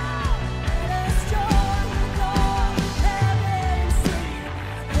shout. Let us join with all of heaven singing.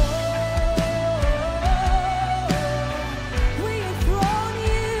 We enthrone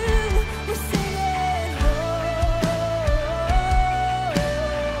you. We're singing,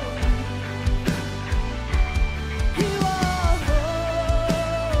 You are holy.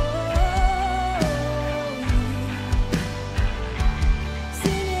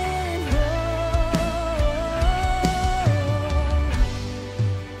 Singing,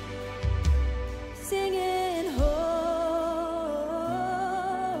 Singing,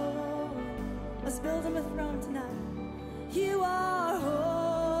 Let's build Him a throne tonight. You are holy.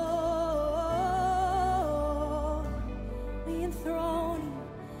 We enthrone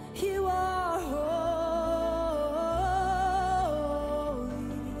You. You are holy.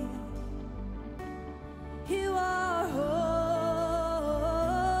 You are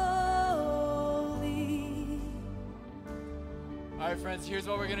holy. All right, friends, here's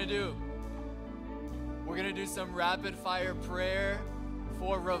what we're going to do. We're going to do some rapid fire prayer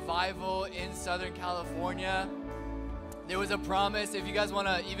for revival in Southern California. There was a promise, if you guys want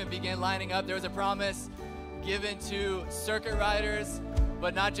to even begin lining up, there was a promise given to circuit riders,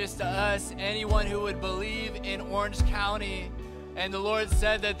 but not just to us, anyone who would believe in Orange County. And the Lord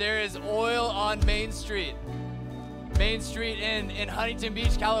said that there is oil on Main Street. Main Street in Huntington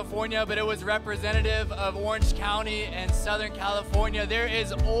Beach, California, but it was representative of Orange County and Southern California. There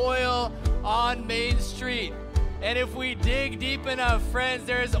is oil on Main Street. And if we dig deep enough, friends,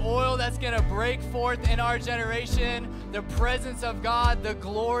 there is oil that's going to break forth in our generation, the presence of God, the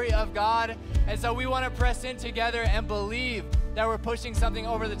glory of God. And so we want to press in together and believe that we're pushing something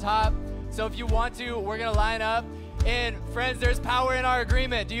over the top. So if you want to, we're going to line up. And friends, there's power in our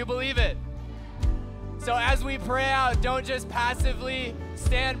agreement. Do you believe it? So as we pray out, don't just passively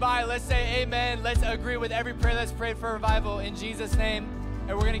stand by. Let's say amen. Let's agree with every prayer that's prayed for revival in Jesus' name.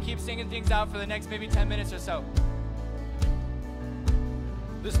 And we're going to keep singing things out for the next maybe 10 minutes or so.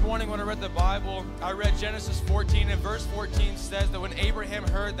 This morning when I read the Bible, I read Genesis 14, and verse 14 says that when Abraham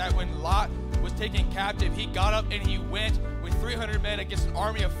heard that when Lot was taken captive, he got up and he went with 300 men against an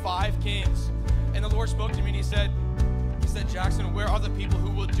army of 5 kings. And the Lord spoke to me and he said, Jackson, where are the people who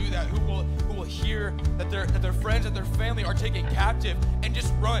will do that, who will hear that their friends and their family are taken captive and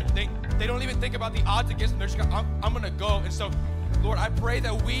just run? They don't even think about the odds against them. They're just going, I'm going to go. And so, Lord, I pray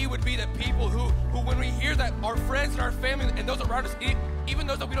that we would be the people who when we hear that our friends and our family and those around us, even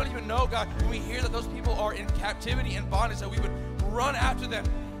those that we don't even know, God, when we hear that those people are in captivity and bondage, that we would run after them,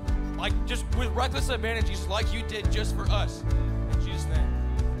 like just with reckless abandon, Jesus, like you did just for us. In Jesus' name.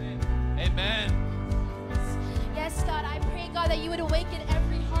 Amen. Yes, God, I pray, God, that you would awaken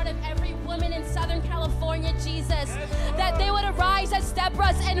every heart of every woman in Southern California, Jesus. That they would arise as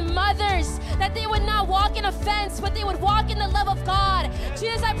Deborahs and mothers. That they would not walk in offense, but they would walk in the love of God.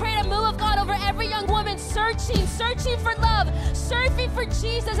 Jesus, I pray a move of God over every young woman searching for love, searching for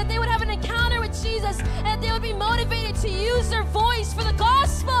Jesus. That they would have an encounter with Jesus. And that they would be motivated to use their voice for the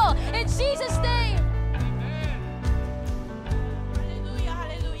gospel. In Jesus' name. Hallelujah,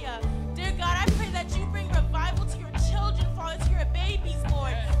 hallelujah. Dear God, I pray that you bring revival to your children, Father, to your babies,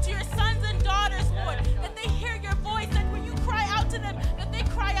 Lord, to your sons and daughters, Lord, that they hear your voice, that when you cry out to them, that they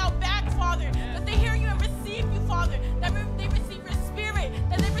cry out back, Father, that they hear you and receive you, Father, that they receive your spirit,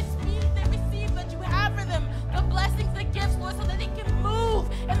 that they receive that you have for them, the blessings, the gifts, Lord, so that they can move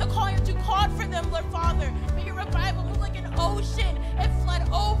in the calling that you called for them, Lord, Father. May your revival move like an ocean and flood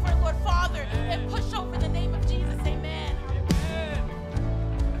over, Lord, Father, and push over the name of Jesus. Amen.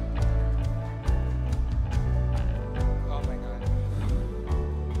 Oh my God.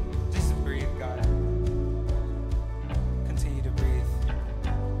 Just breathe, God. Continue to breathe.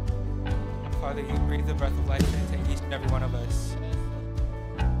 Father, you breathe the breath of life into each and every one of us.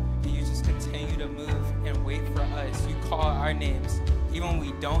 You just continue to move and wait for us. You call our names even when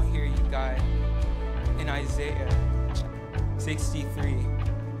we don't hear you, God. In Isaiah 63,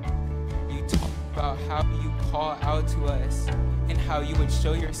 you talk about how you call out to us and how you would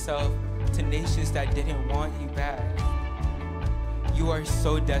show yourself to nations that didn't want you back. You are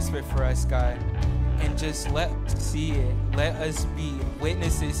so desperate for us, God. And just let us see it. Let us be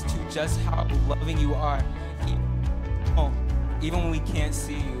witnesses to just how loving you are. Even when we can't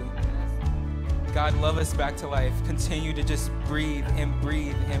see you. God, love us back to life. Continue to just breathe and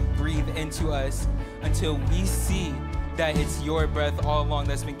breathe and breathe into us until we see that it's your breath all along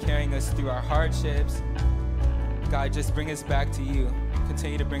that's been carrying us through our hardships. God, just bring us back to you.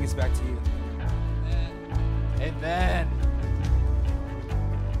 Continue to bring us back to you. Amen.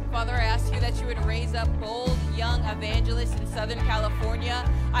 Father, I ask you that you would raise up bold, young evangelists in Southern California.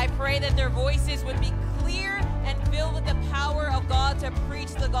 I pray that their voices would be clear and filled with the power of God to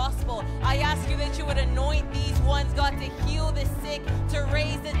preach the gospel. I ask you that you would anoint these ones, God, to heal the sick, to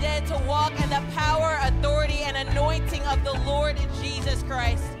raise the dead, to walk in the power, authority, and anointing of the Lord Jesus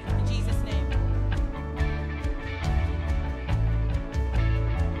Christ. In Jesus' name.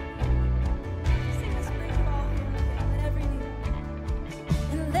 Sing this praise of all. Let every knee,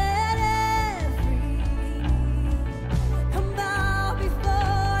 and let every knee come bow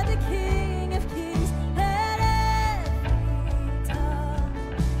before the King of Kings. Let every tongue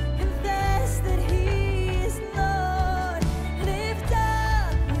confess that He is Lord. Lift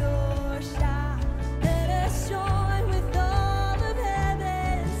up your shout. Let us join with all of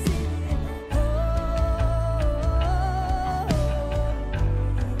heaven singing,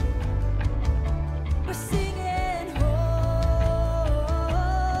 we're singing holy.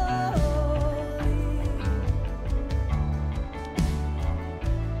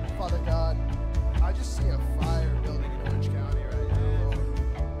 Father God, I just see a fire building in Orange County right now, Lord.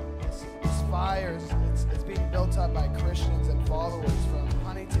 This fire, it's being built up by Christians and followers from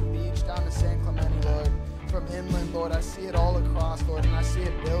Huntington Beach down to San Clemente, Lord. From inland, Lord, I see it all across, Lord, and I see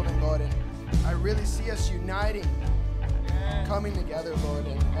it building, Lord, and I really see us uniting, coming together, Lord,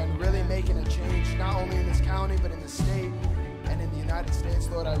 and really making a change, not only in this county, but in the state and in the United States,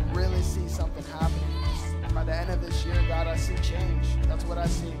 Lord. I really see something happening. By the end of this year, God, I see change. That's what I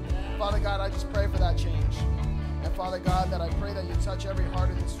see. Father God, I just pray for that change. And Father God, that I pray that you touch every heart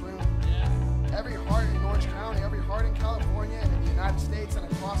in this room, every heart in Orange County, every heart in California and in the United States and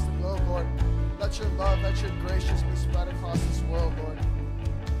across the globe, Lord. Let your love, let your grace just be spread across this world, Lord.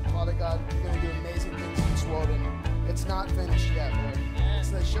 Father God, you're going to do amazing things in this world, and it's not finished yet, Lord.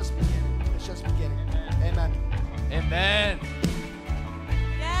 It's just beginning. It's just beginning. Amen. Amen.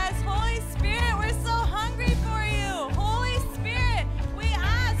 Yes, Holy Spirit, we're so hungry for you. Holy Spirit, we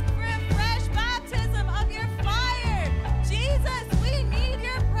ask for a fresh baptism of your fire. Jesus, we need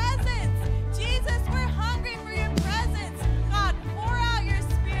your presence. Jesus, we're hungry for your presence. God, pour out your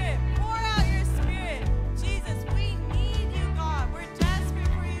spirit.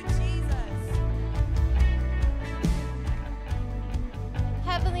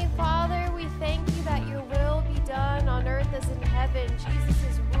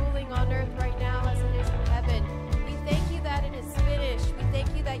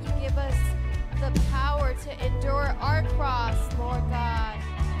 to endure our cross, Lord God.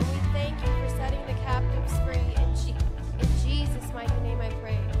 And we thank you for setting the captives free. In Jesus' mighty name I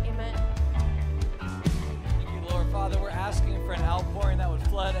pray. Amen. Thank you, Lord. Father, we're asking for an outpouring that would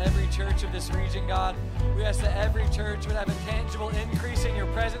flood every church of this region, God. We ask that every church would have a tangible increase in your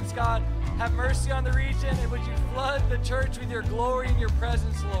presence, God. Have mercy on the region, and would you flood the church with your glory and your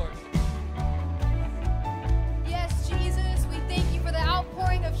presence, Lord. Yes, Jesus, we thank you for the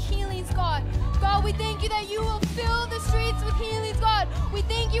outpouring of healings, God. God, we thank you that you will fill the streets with healings, God. We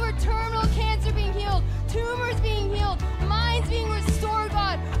thank you for terminal cancer being healed, tumors being healed, minds being restored,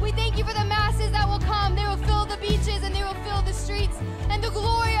 God. We thank you for the masses that will come. They will fill the beaches and they will fill the streets. And the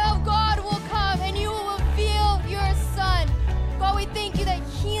glory of God will come and you will reveal your Son. God, we thank you that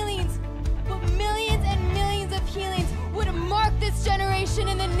healings, but millions and millions of healings would mark this generation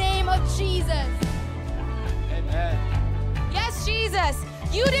in the name of Jesus. Amen. Yes, Jesus,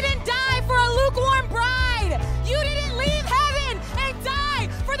 you didn't die for a lukewarm bride. You didn't leave heaven and die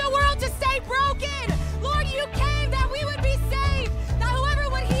for the world to stay broken. Lord, you came that we would be saved, that whoever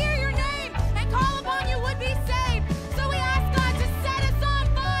would hear your name and call upon you would be saved. So we ask God to set us on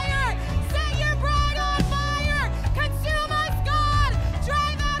fire, set your bride on fire, consume us, God.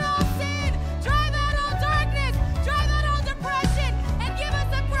 Drive out all sin, drive out all darkness, drive out all depression, and give us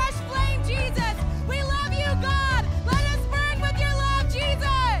a fresh flame, Jesus. We love you, God. Let us burn with your love, Jesus.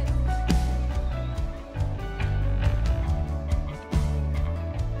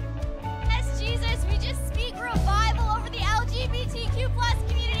 Yes, Jesus, we just speak revival over the LGBTQ+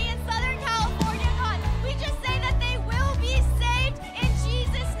 community in Southern California, God. We just say that they will be saved in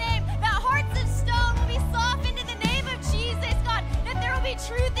Jesus' name, that hearts of stone will be softened in the name of Jesus, God, that there will be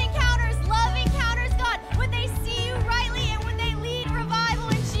truth encounters, love encounters, God, when they see you rightly and when they lead revival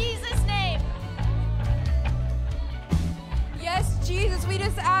in Jesus' name. Yes, Jesus, we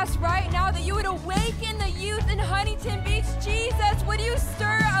just ask right now that you would awaken the youth in Huntington Beach. Jesus, would you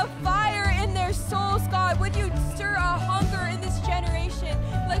stir a fire in their souls, God? Would you stir a hunger in this generation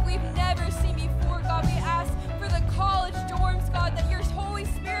like we've never seen before, God? We ask for the college dorms, God, that your Holy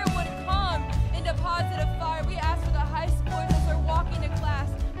Spirit would come and deposit a fire. We ask for the high schoolers as they're walking to class,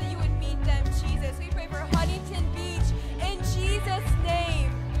 that you would meet them, Jesus. We pray for Huntington Beach in Jesus'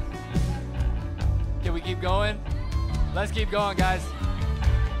 name. Can we keep going? Let's keep going, guys.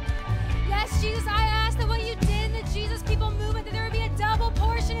 Yes, Jesus, I ask that what you did in the Jesus People movement, that there would be a double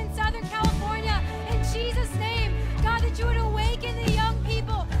portion in Southern California. In Jesus' name, God, that you would awaken the young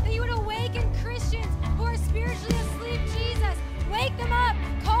people, that you would awaken Christians who are spiritually asleep, Jesus. Wake them up,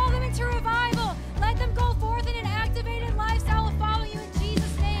 call them into revival. Let them go forth in an activated lifestyle of following you in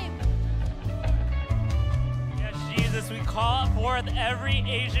Jesus' name. Yes, Jesus, we call forth every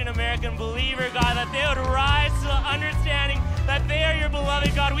Asian American believer, God, that they would rise to the understanding that they are your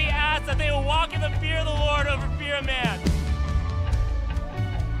beloved, God. We ask that they will walk in the fear of the Lord over fear of man.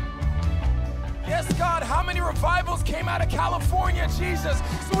 Yes, God, how many revivals came out of California, Jesus?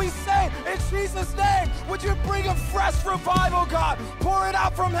 So we say, in Jesus' name, would you bring a fresh revival, God? Pour it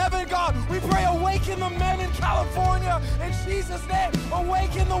out from heaven, God. We pray, awaken the men in California, in Jesus' name.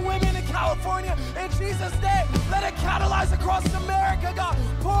 Awaken the women in California, in Jesus' name. Let it catalyze across America, God.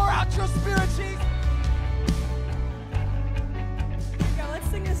 Pour out your spirit, Jesus. Now let's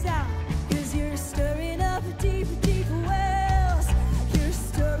sing this out. 'Cause you're stirring up deep, deep wells. You're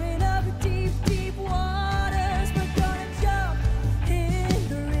stirring up deep, deep waters. We're gonna jump in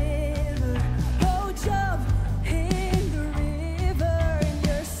the river. Oh, jump in the river. And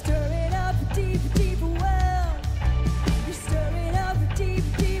you're stirring up deep, deep wells. You're stirring up deep,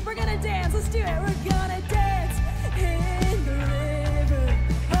 deep. We're gonna dance. Let's do it. We're gonna dance in the river.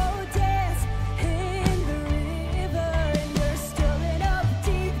 Oh, dance in the river. And you're stirring up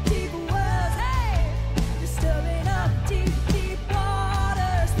deep, deep wells.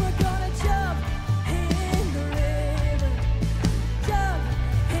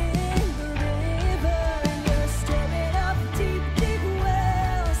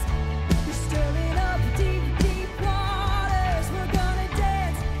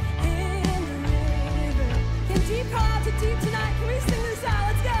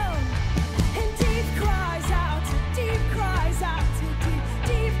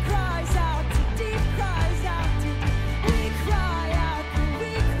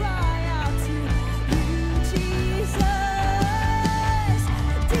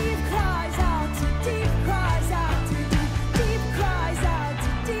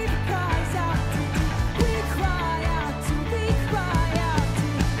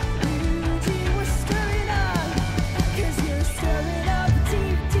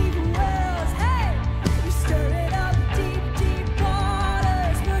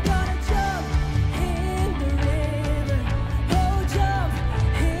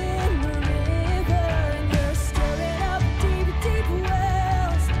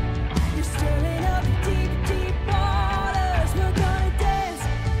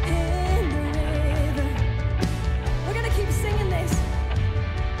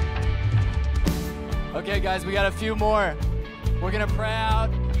 guys, we got a few more. We're going to pray out,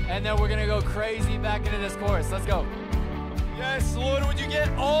 and then we're going to go crazy back into this chorus. Let's go. Yes, Lord, would you get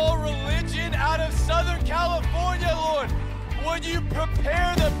all religion out of Southern California, Lord? Would you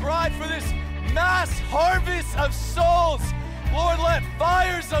prepare the bride for this mass harvest of souls? Lord, let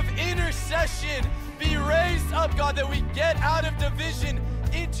fires of intercession be raised up, God, that we get out of division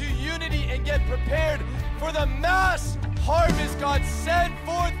into unity and get prepared for the mass harvest. God, send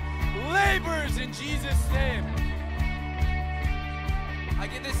forth laborers in Jesus' name. I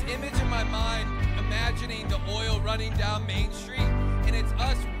get this image in my mind, imagining the oil running down Main Street, and it's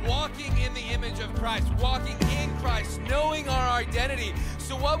us walking in the image of Christ, walking in Christ, knowing our identity.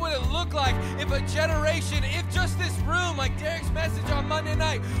 So what would it look like if a generation, if just this room, like Derek's message on Monday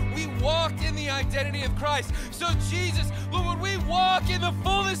night, we walked in the identity of Christ? So Jesus, Lord, would we walk in the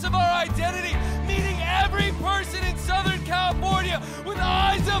fullness of our identity, meeting every person in Southern California with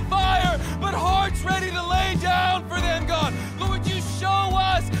eyes of fire, but hearts ready to lay down for them, God. Lord, would you show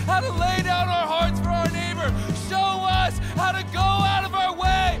us how to lay down our hearts for our neighbor? Show us how to go out of our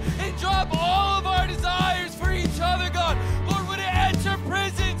way and drop all of our desires for each other, God. Lord, would it enter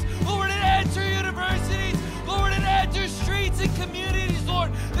prisons? Lord, would it enter universities? Lord, would it enter streets and communities,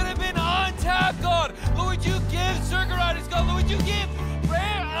 Lord, that have been untapped, God? Lord, would you give circuit riders, God? Lord, would you give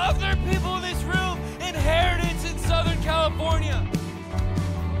other people in this room inheritance in Southern California?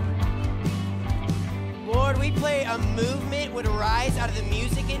 Lord, we pray a movement would rise out of the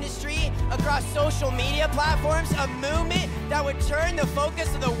music industry across social media platforms, a movement that would turn the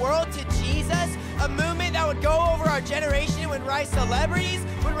focus of the world to Jesus, a movement that would go over our generation, would rise celebrities,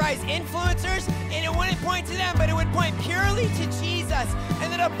 would rise influencers, and it wouldn't point to them, but it would point purely to Jesus,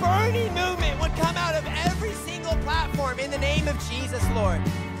 and that a burning movement would come out of every single platform in the name of Jesus, Lord.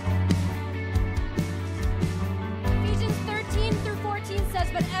 Ephesians 13-14 says,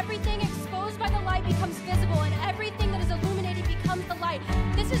 but everything exposed by the light becomes visible, and everything that is illuminated becomes the light.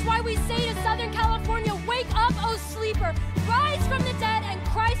 This is why we say to Southern California, wake up, O sleeper, rise from the dead, and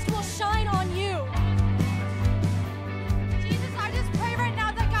Christ will shine on you. Jesus, I just pray right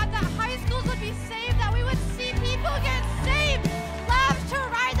now that, God, that high schools would be saved, that we would see people get saved, labs to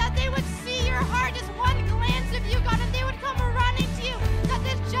rise, that they would see your heart, just one glance of you, God, and they would come running to you, that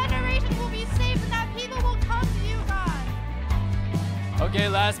this generation will be saved, and that people will come to you, God. Okay,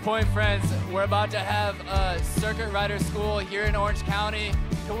 last point, friends. We're about to have a circuit rider school here in Orange County.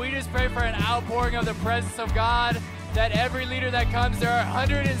 Can we just pray for an outpouring of the presence of God, that every leader that comes, there are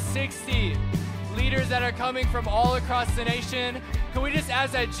 160 leaders that are coming from all across the nation. Can we just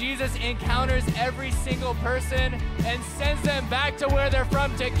ask that Jesus encounters every single person and sends them back to where they're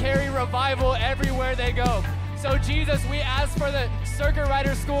from to carry revival everywhere they go? So Jesus, we ask for the circuit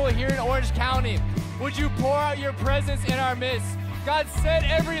rider school here in Orange County. Would you pour out your presence in our midst? God, set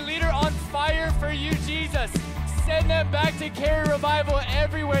every leader on fire for you, Jesus. Send them back to carry revival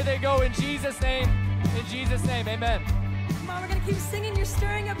everywhere they go in Jesus' name. In Jesus' name, amen. Come on, we're going to keep singing. You're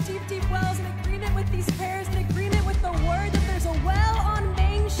stirring up deep, deep wells in agreement with these prayers, in agreement with the word that there's a well on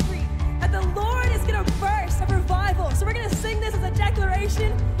Main Street, that the Lord is going to burst of revival. So we're going to sing this as a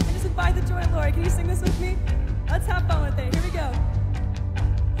declaration and just invite the joy of the Lord. Can you sing this with me? Let's have fun with it. Here we go.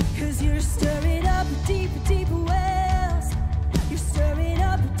 'Cause you're stirring up deep, deep wells. You're stirring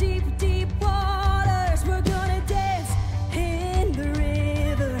up deep, deep waters. We're gonna dance in the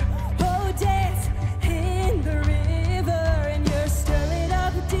river. Oh, dance in the river. And you're stirring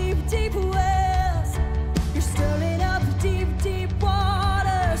up deep, deep wells. You're stirring up deep, deep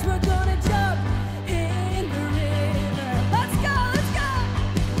waters. We're gonna jump in the river. Let's go, let's go.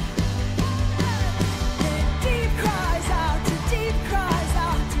 And deep cries out to deep cries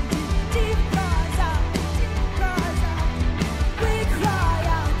out to deep, deep cries out to deep cries out. We cry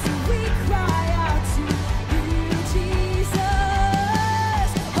out to we cry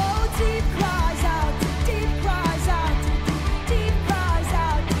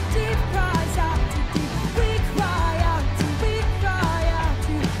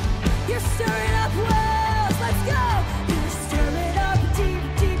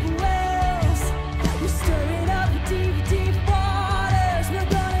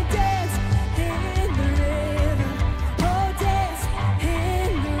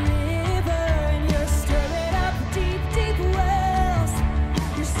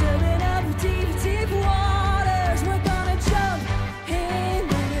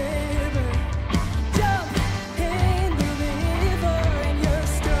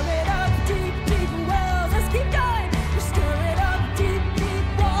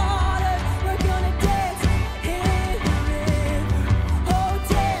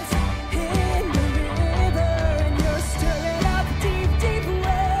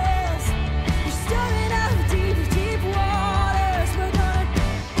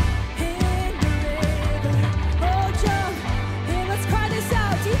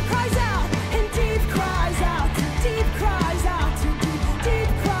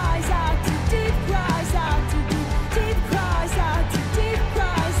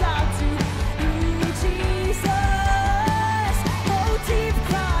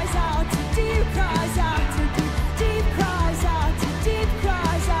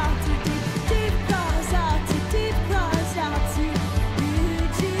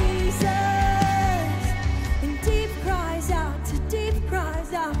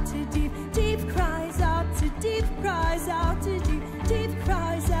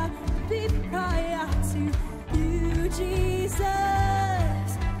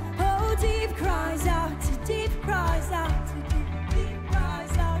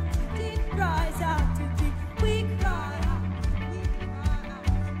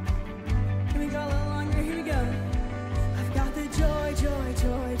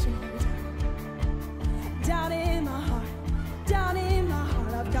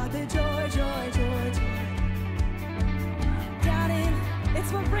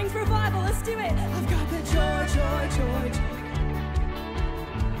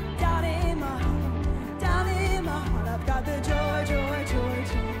got the joy, joy, joy,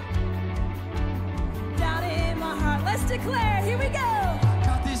 joy down in my heart. Let's declare, here we go.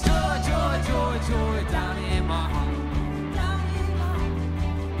 Got this joy, joy, joy, joy down in my heart. Down in my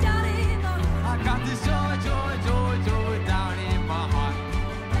heart, down in my heart. I got this joy, joy, joy, joy down in my heart.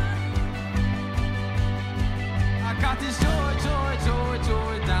 I got this joy, joy, joy,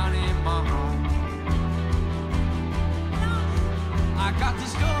 joy down in my heart. I got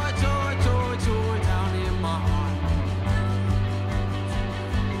this joy, joy, joy, joy down in my heart.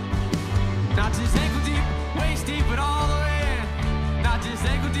 Not just ankle deep, waist deep, but all the way in. Not just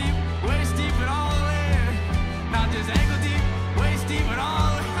ankle deep, waist deep, but all the way in. Not just ankle deep, waist deep, but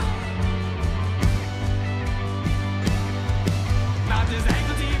all the way in. Not just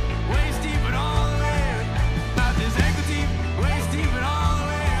ankle deep, waist deep, but all the way in. Not just ankle deep, waist deep, but all the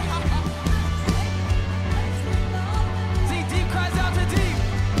way in. See, deep cries out to deep.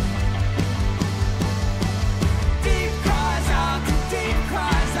 Deep cries out to deep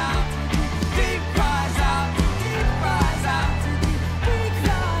cries out. Deep cries out, deep cries out to deep. We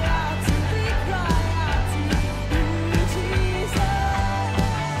cry out to, we cry out to you, Jesus.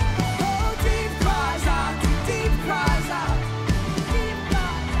 Oh, deep cries out to deep cries out. Deep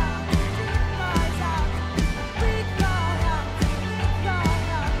cries out, deep cries out. We cry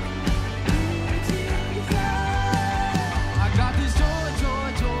out, you, Jesus. I got this joy, joy,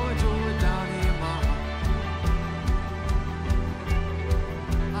 joy, joy down in my heart.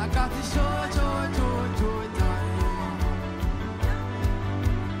 I got this joy, joy, joy, joy down in my heart.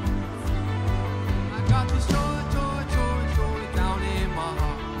 I got this joy, joy, joy, joy down in my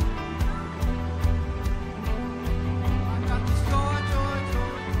heart. I got this joy, joy,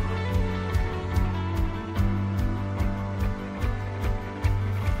 joy.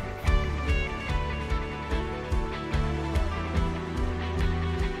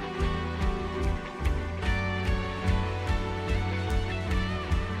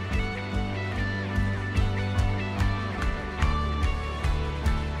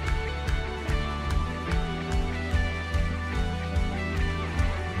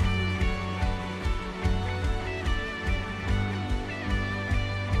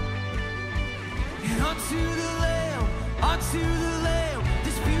 And unto the Lamb,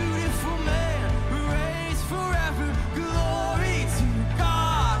 this beautiful man who reigns forever. Glory to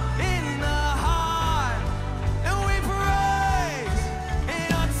God in the high, and we praise.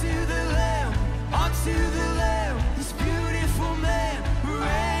 And unto the Lamb, this beautiful man who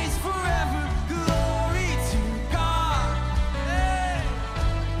reigns forever. Glory to God. Hey.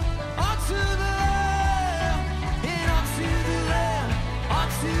 Unto the Lamb, and unto the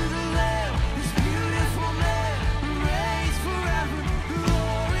Lamb, this beautiful man who reigns forever.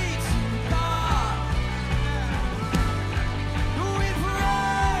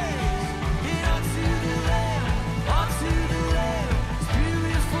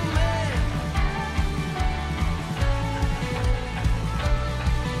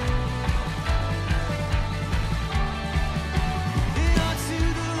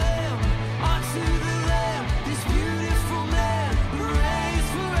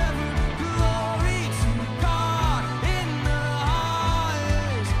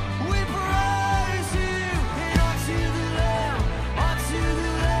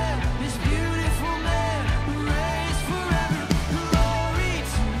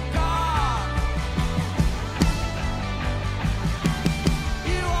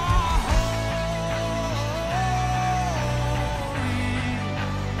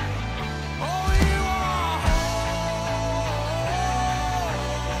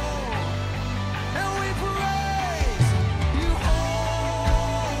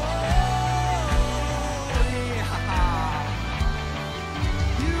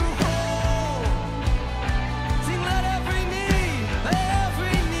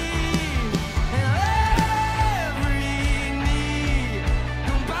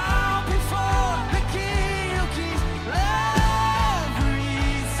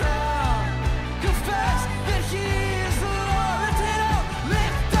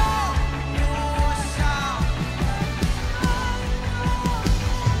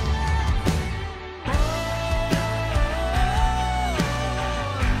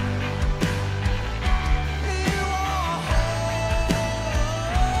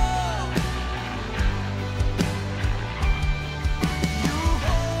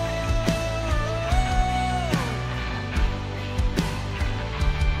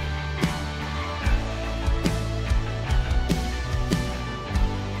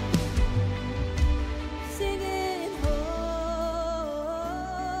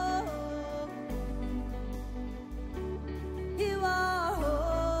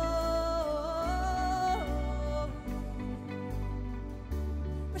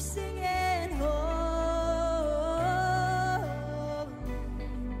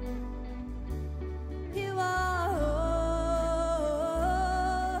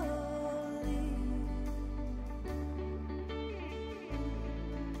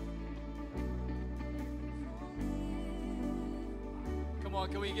 on,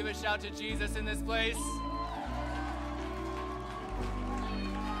 can we give a shout to Jesus in this place?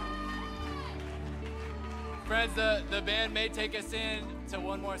 Friends, the band may take us in to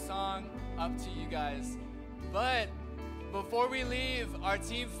one more song, up to you guys. But before we leave, our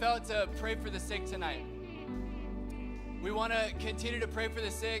team felt to pray for the sick tonight. We want to continue to pray for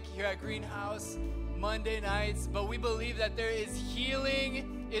the sick here at Greenhouse Monday nights, but we believe that there is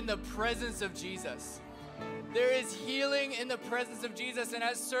healing in the presence of Jesus. There is healing in the presence of Jesus, and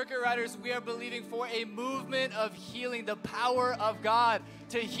as circuit riders, we are believing for a movement of healing, the power of God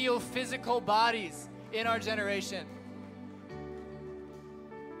to heal physical bodies in our generation.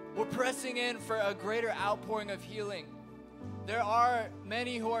 We're pressing in for a greater outpouring of healing. There are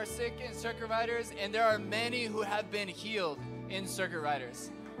many who are sick in circuit riders, and there are many who have been healed in circuit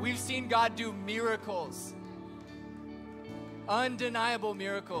riders. We've seen God do miracles, undeniable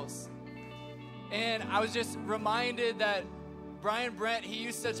miracles. And I was just reminded that Brian Brent, he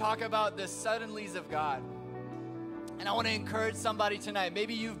used to talk about the suddenlies of God. And I want to encourage somebody tonight.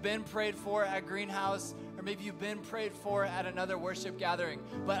 Maybe you've been prayed for at Greenhouse, or maybe you've been prayed for at another worship gathering.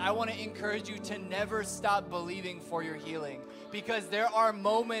 But I want to encourage you to never stop believing for your healing, because there are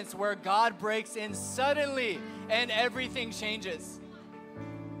moments where God breaks in suddenly and everything changes.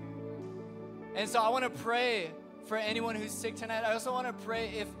 And so I want to pray for anyone who's sick tonight. I also want to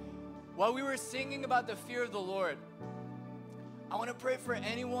pray while we were singing about the fear of the Lord, I want to pray for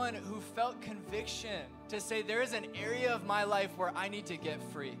anyone who felt conviction to say there is an area of my life where I need to get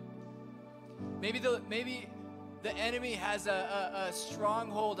free. Maybe the enemy has a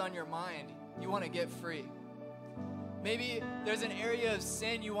stronghold on your mind. You want to get free. Maybe there's an area of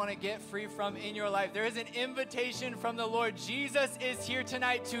sin you want to get free from in your life. There is an invitation from the Lord. Jesus is here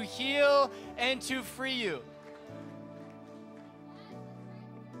tonight to heal and to free you.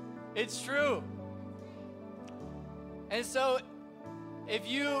 It's true. And so, if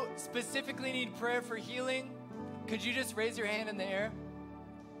you specifically need prayer for healing, could you just raise your hand in the air?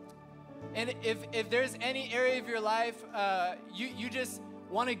 And if there's any area of your life you just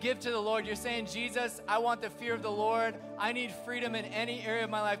want to give to the Lord, you're saying, Jesus, I want the fear of the Lord. I need freedom in any area of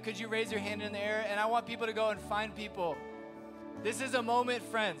my life. Could you raise your hand in the air? And I want people to go and find people. This is a moment,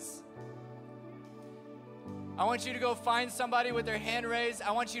 friends. I want you to go find somebody with their hand raised.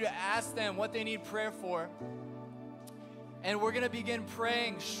 I want you to ask them what they need prayer for. And we're going to begin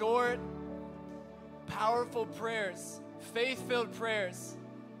praying short, powerful prayers, faith-filled prayers,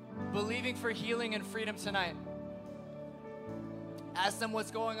 believing for healing and freedom tonight. Ask them what's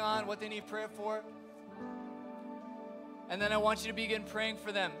going on, what they need prayer for. And then I want you to begin praying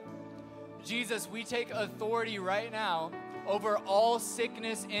for them. Jesus, we take authority right now over all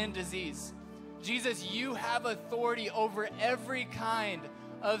sickness and disease. Jesus, you have authority over every kind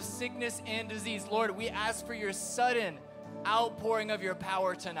of sickness and disease. Lord, we ask for your sudden outpouring of your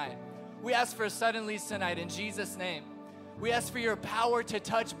power tonight. We ask for suddenlies tonight in Jesus' name. We ask for your power to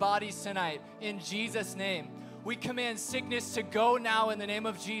touch bodies tonight in Jesus' name. We command sickness to go now in the name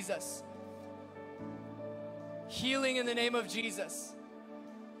of Jesus. Healing in the name of Jesus.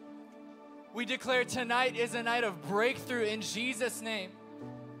 We declare tonight is a night of breakthrough in Jesus' name.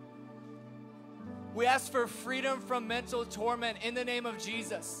 We ask for freedom from mental torment in the name of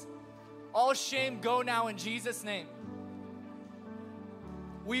Jesus. All shame go now in Jesus' name.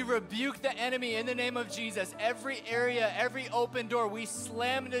 We rebuke the enemy in the name of Jesus. Every area, every open door, we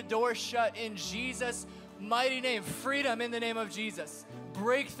slam the door shut in Jesus' mighty name. Freedom in the name of Jesus.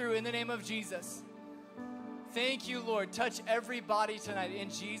 Breakthrough in the name of Jesus. Thank you, Lord. Touch every body tonight in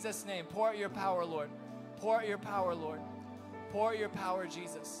Jesus' name. Pour out your power, Lord. Pour out your power, Lord. Pour out your power,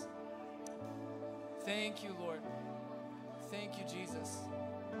 Jesus. Thank you, Lord. Thank you, Jesus.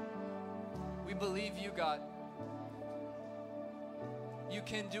 We believe you, God. You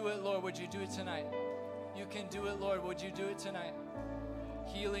can do it, Lord. Would you do it tonight? You can do it, Lord. Would you do it tonight?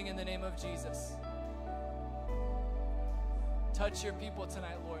 Healing in the name of Jesus. Touch your people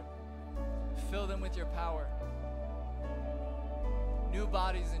tonight, Lord. Fill them with your power. New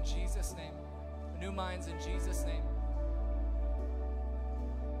bodies in Jesus' name. New minds in Jesus' name.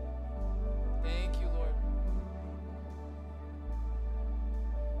 Thank you, Lord.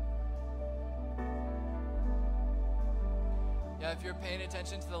 Yeah, if you're paying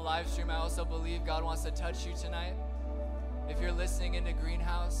attention to the live stream, I also believe God wants to touch you tonight. If you're listening into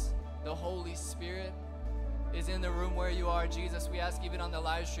Greenhouse, the Holy Spirit is in the room where you are. Jesus, we ask even on the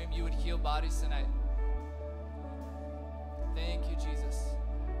live stream you would heal bodies tonight. Thank you, Jesus.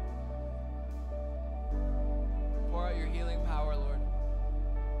 Pour out your healing power, Lord.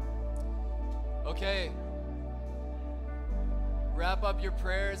 Okay. Wrap up your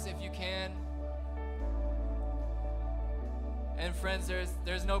prayers if you can. And friends,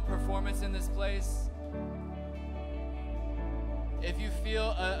 there's no performance in this place. If you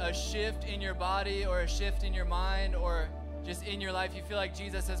feel a shift in your body or a shift in your mind or just in your life, you feel like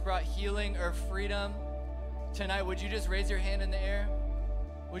Jesus has brought healing or freedom tonight, would you just raise your hand in the air?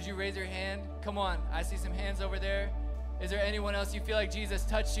 Would you raise your hand? Come on, I see some hands over there. Is there anyone else you feel like Jesus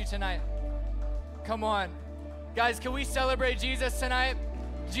touched you tonight? Come on. Guys, can we celebrate Jesus tonight?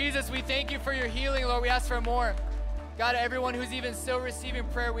 Jesus, we thank you for your healing, Lord. We ask for more. God, everyone who's even still receiving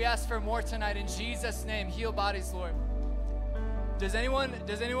prayer, we ask for more tonight. In Jesus' name, heal bodies, Lord. Does anyone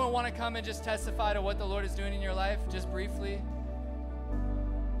want to come and just testify to what the Lord is doing in your life, just briefly?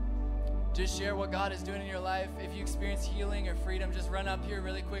 Just share what God is doing in your life. If you experience healing or freedom, just run up here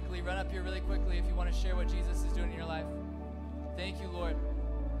really quickly. Run up here really quickly if you want to share what Jesus is doing in your life. Thank you, Lord.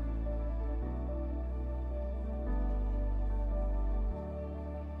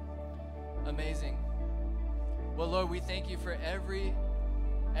 Amazing. Well, Lord, we thank you for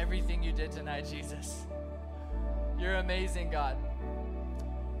everything you did tonight, Jesus. You're amazing, God.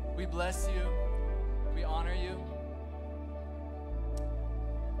 We bless you. We honor you.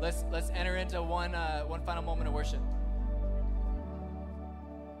 Let's enter into one final moment of worship.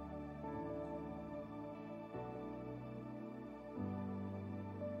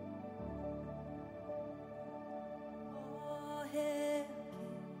 Oh, hail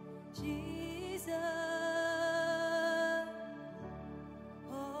King Jesus.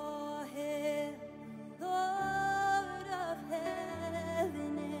 Oh, hail Lord of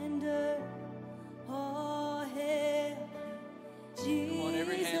heaven and earth. Oh, hail Jesus. Come on,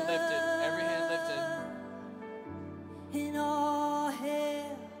 every hand lifted. Every hand lifted. And all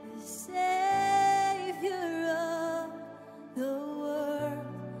hail the Savior of the world.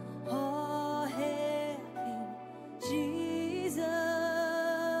 All hail King Jesus.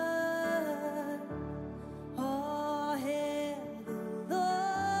 All hail the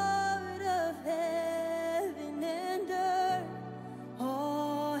Lord of heaven and earth.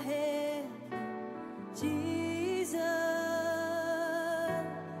 All hail Jesus.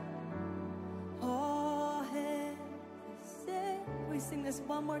 All hail the Savior. We sing this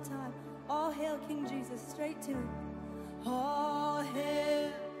one more time. All hail King Jesus. Straight to it. All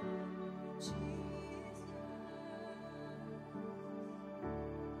hail Jesus.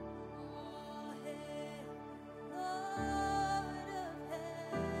 All hail Lord of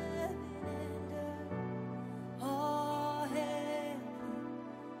heaven and earth. All hail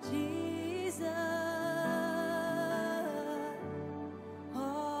Jesus.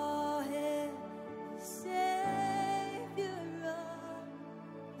 All hail the Savior of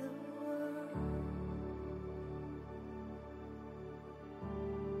the world.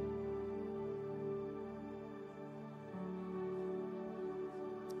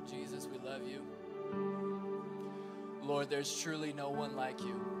 Jesus, we love you. Lord, there's truly no one like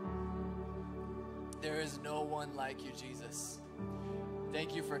you. There is no one like you, Jesus.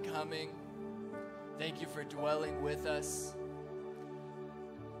 Thank you for coming. Thank you for dwelling with us.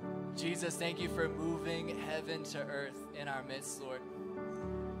 Jesus, thank you for moving heaven to earth in our midst, Lord.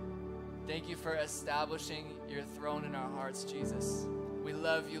 Thank you for establishing your throne in our hearts, Jesus. We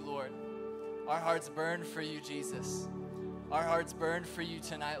love you, Lord. Our hearts burn for you, Jesus. Our hearts burn for you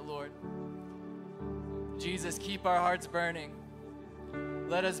tonight, Lord. Jesus, keep our hearts burning.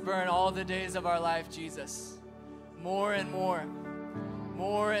 Let us burn all the days of our life, Jesus. More and more.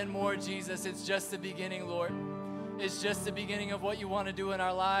 More and more, Jesus. It's just the beginning, Lord. It's just the beginning of what you want to do in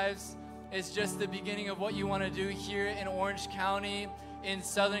our lives. It's just the beginning of what you want to do here in Orange County, in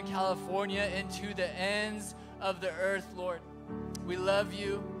Southern California, and to the ends of the earth, Lord. We love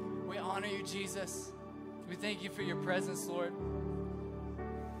you. We honor you, Jesus. We thank you for your presence, Lord.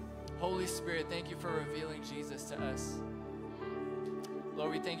 Holy Spirit, thank you for revealing Jesus to us.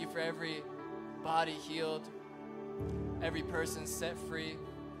 Lord, we thank you for every body healed, every person set free,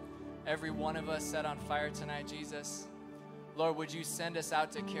 every one of us set on fire tonight, Jesus. Lord, would you send us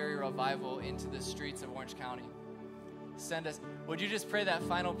out to carry revival into the streets of Orange County? Send us. Would you just pray that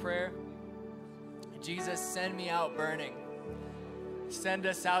final prayer? Jesus, send me out burning. Send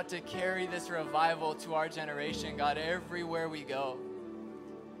us out to carry this revival to our generation, God, everywhere we go.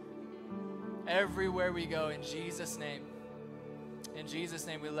 Everywhere we go, in Jesus' name. In Jesus'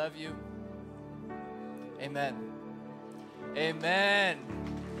 name, we love you. Amen. Amen.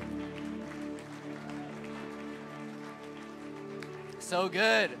 So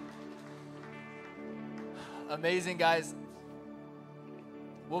good. Amazing, guys.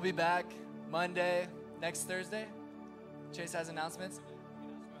 We'll be back Monday, next Thursday. Chase has announcements.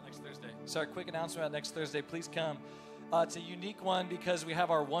 Next Thursday. Sorry, quick announcement about next Thursday. Please come. It's a unique one because we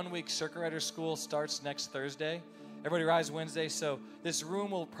have our 1-week circuit rider school starts next Thursday. Everybody Rise Wednesday. So this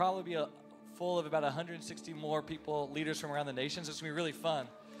room will probably be full of about 160 more people, leaders from around the nation. So it's going to be really fun.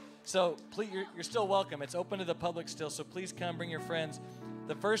 So please, you're still welcome. It's open to the public still, so please come, bring your friends.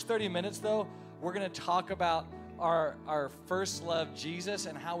 The first 30 minutes, though, we're going to talk about our first love, Jesus,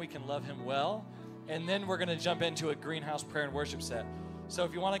 and how we can love him well. And then we're going to jump into a greenhouse prayer and worship set. So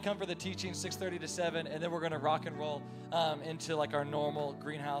if you want to come for the teaching, 6:30 to 7, and then we're going to rock and roll into like our normal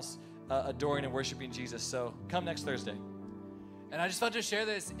greenhouse adoring and worshiping Jesus. So come next Thursday. And I just want to share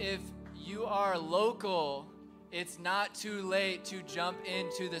this. If you are local, it's not too late to jump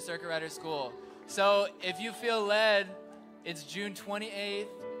into the Circuit Rider School. So if you feel led, it's June 28th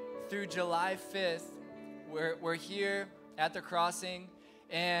through July 5th. We're here at the crossing,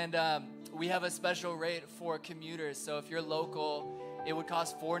 and we have a special rate for commuters. So if you're local, it would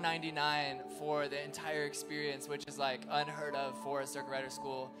cost $4.99 for the entire experience, which is like unheard of for a Circuit Rider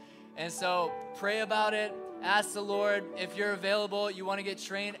School. And so pray about it. Ask the Lord if you're available, you want to get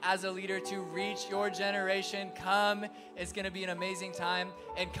trained as a leader to reach your generation. Come. It's going to be an amazing time.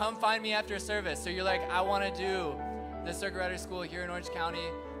 And come find me after service. So you're like, I want to do the Circuit Rider School here in Orange County.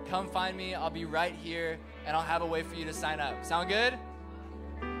 Come find me. I'll be right here, and I'll have a way for you to sign up. Sound good?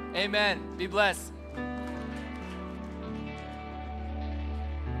 Amen. Be blessed.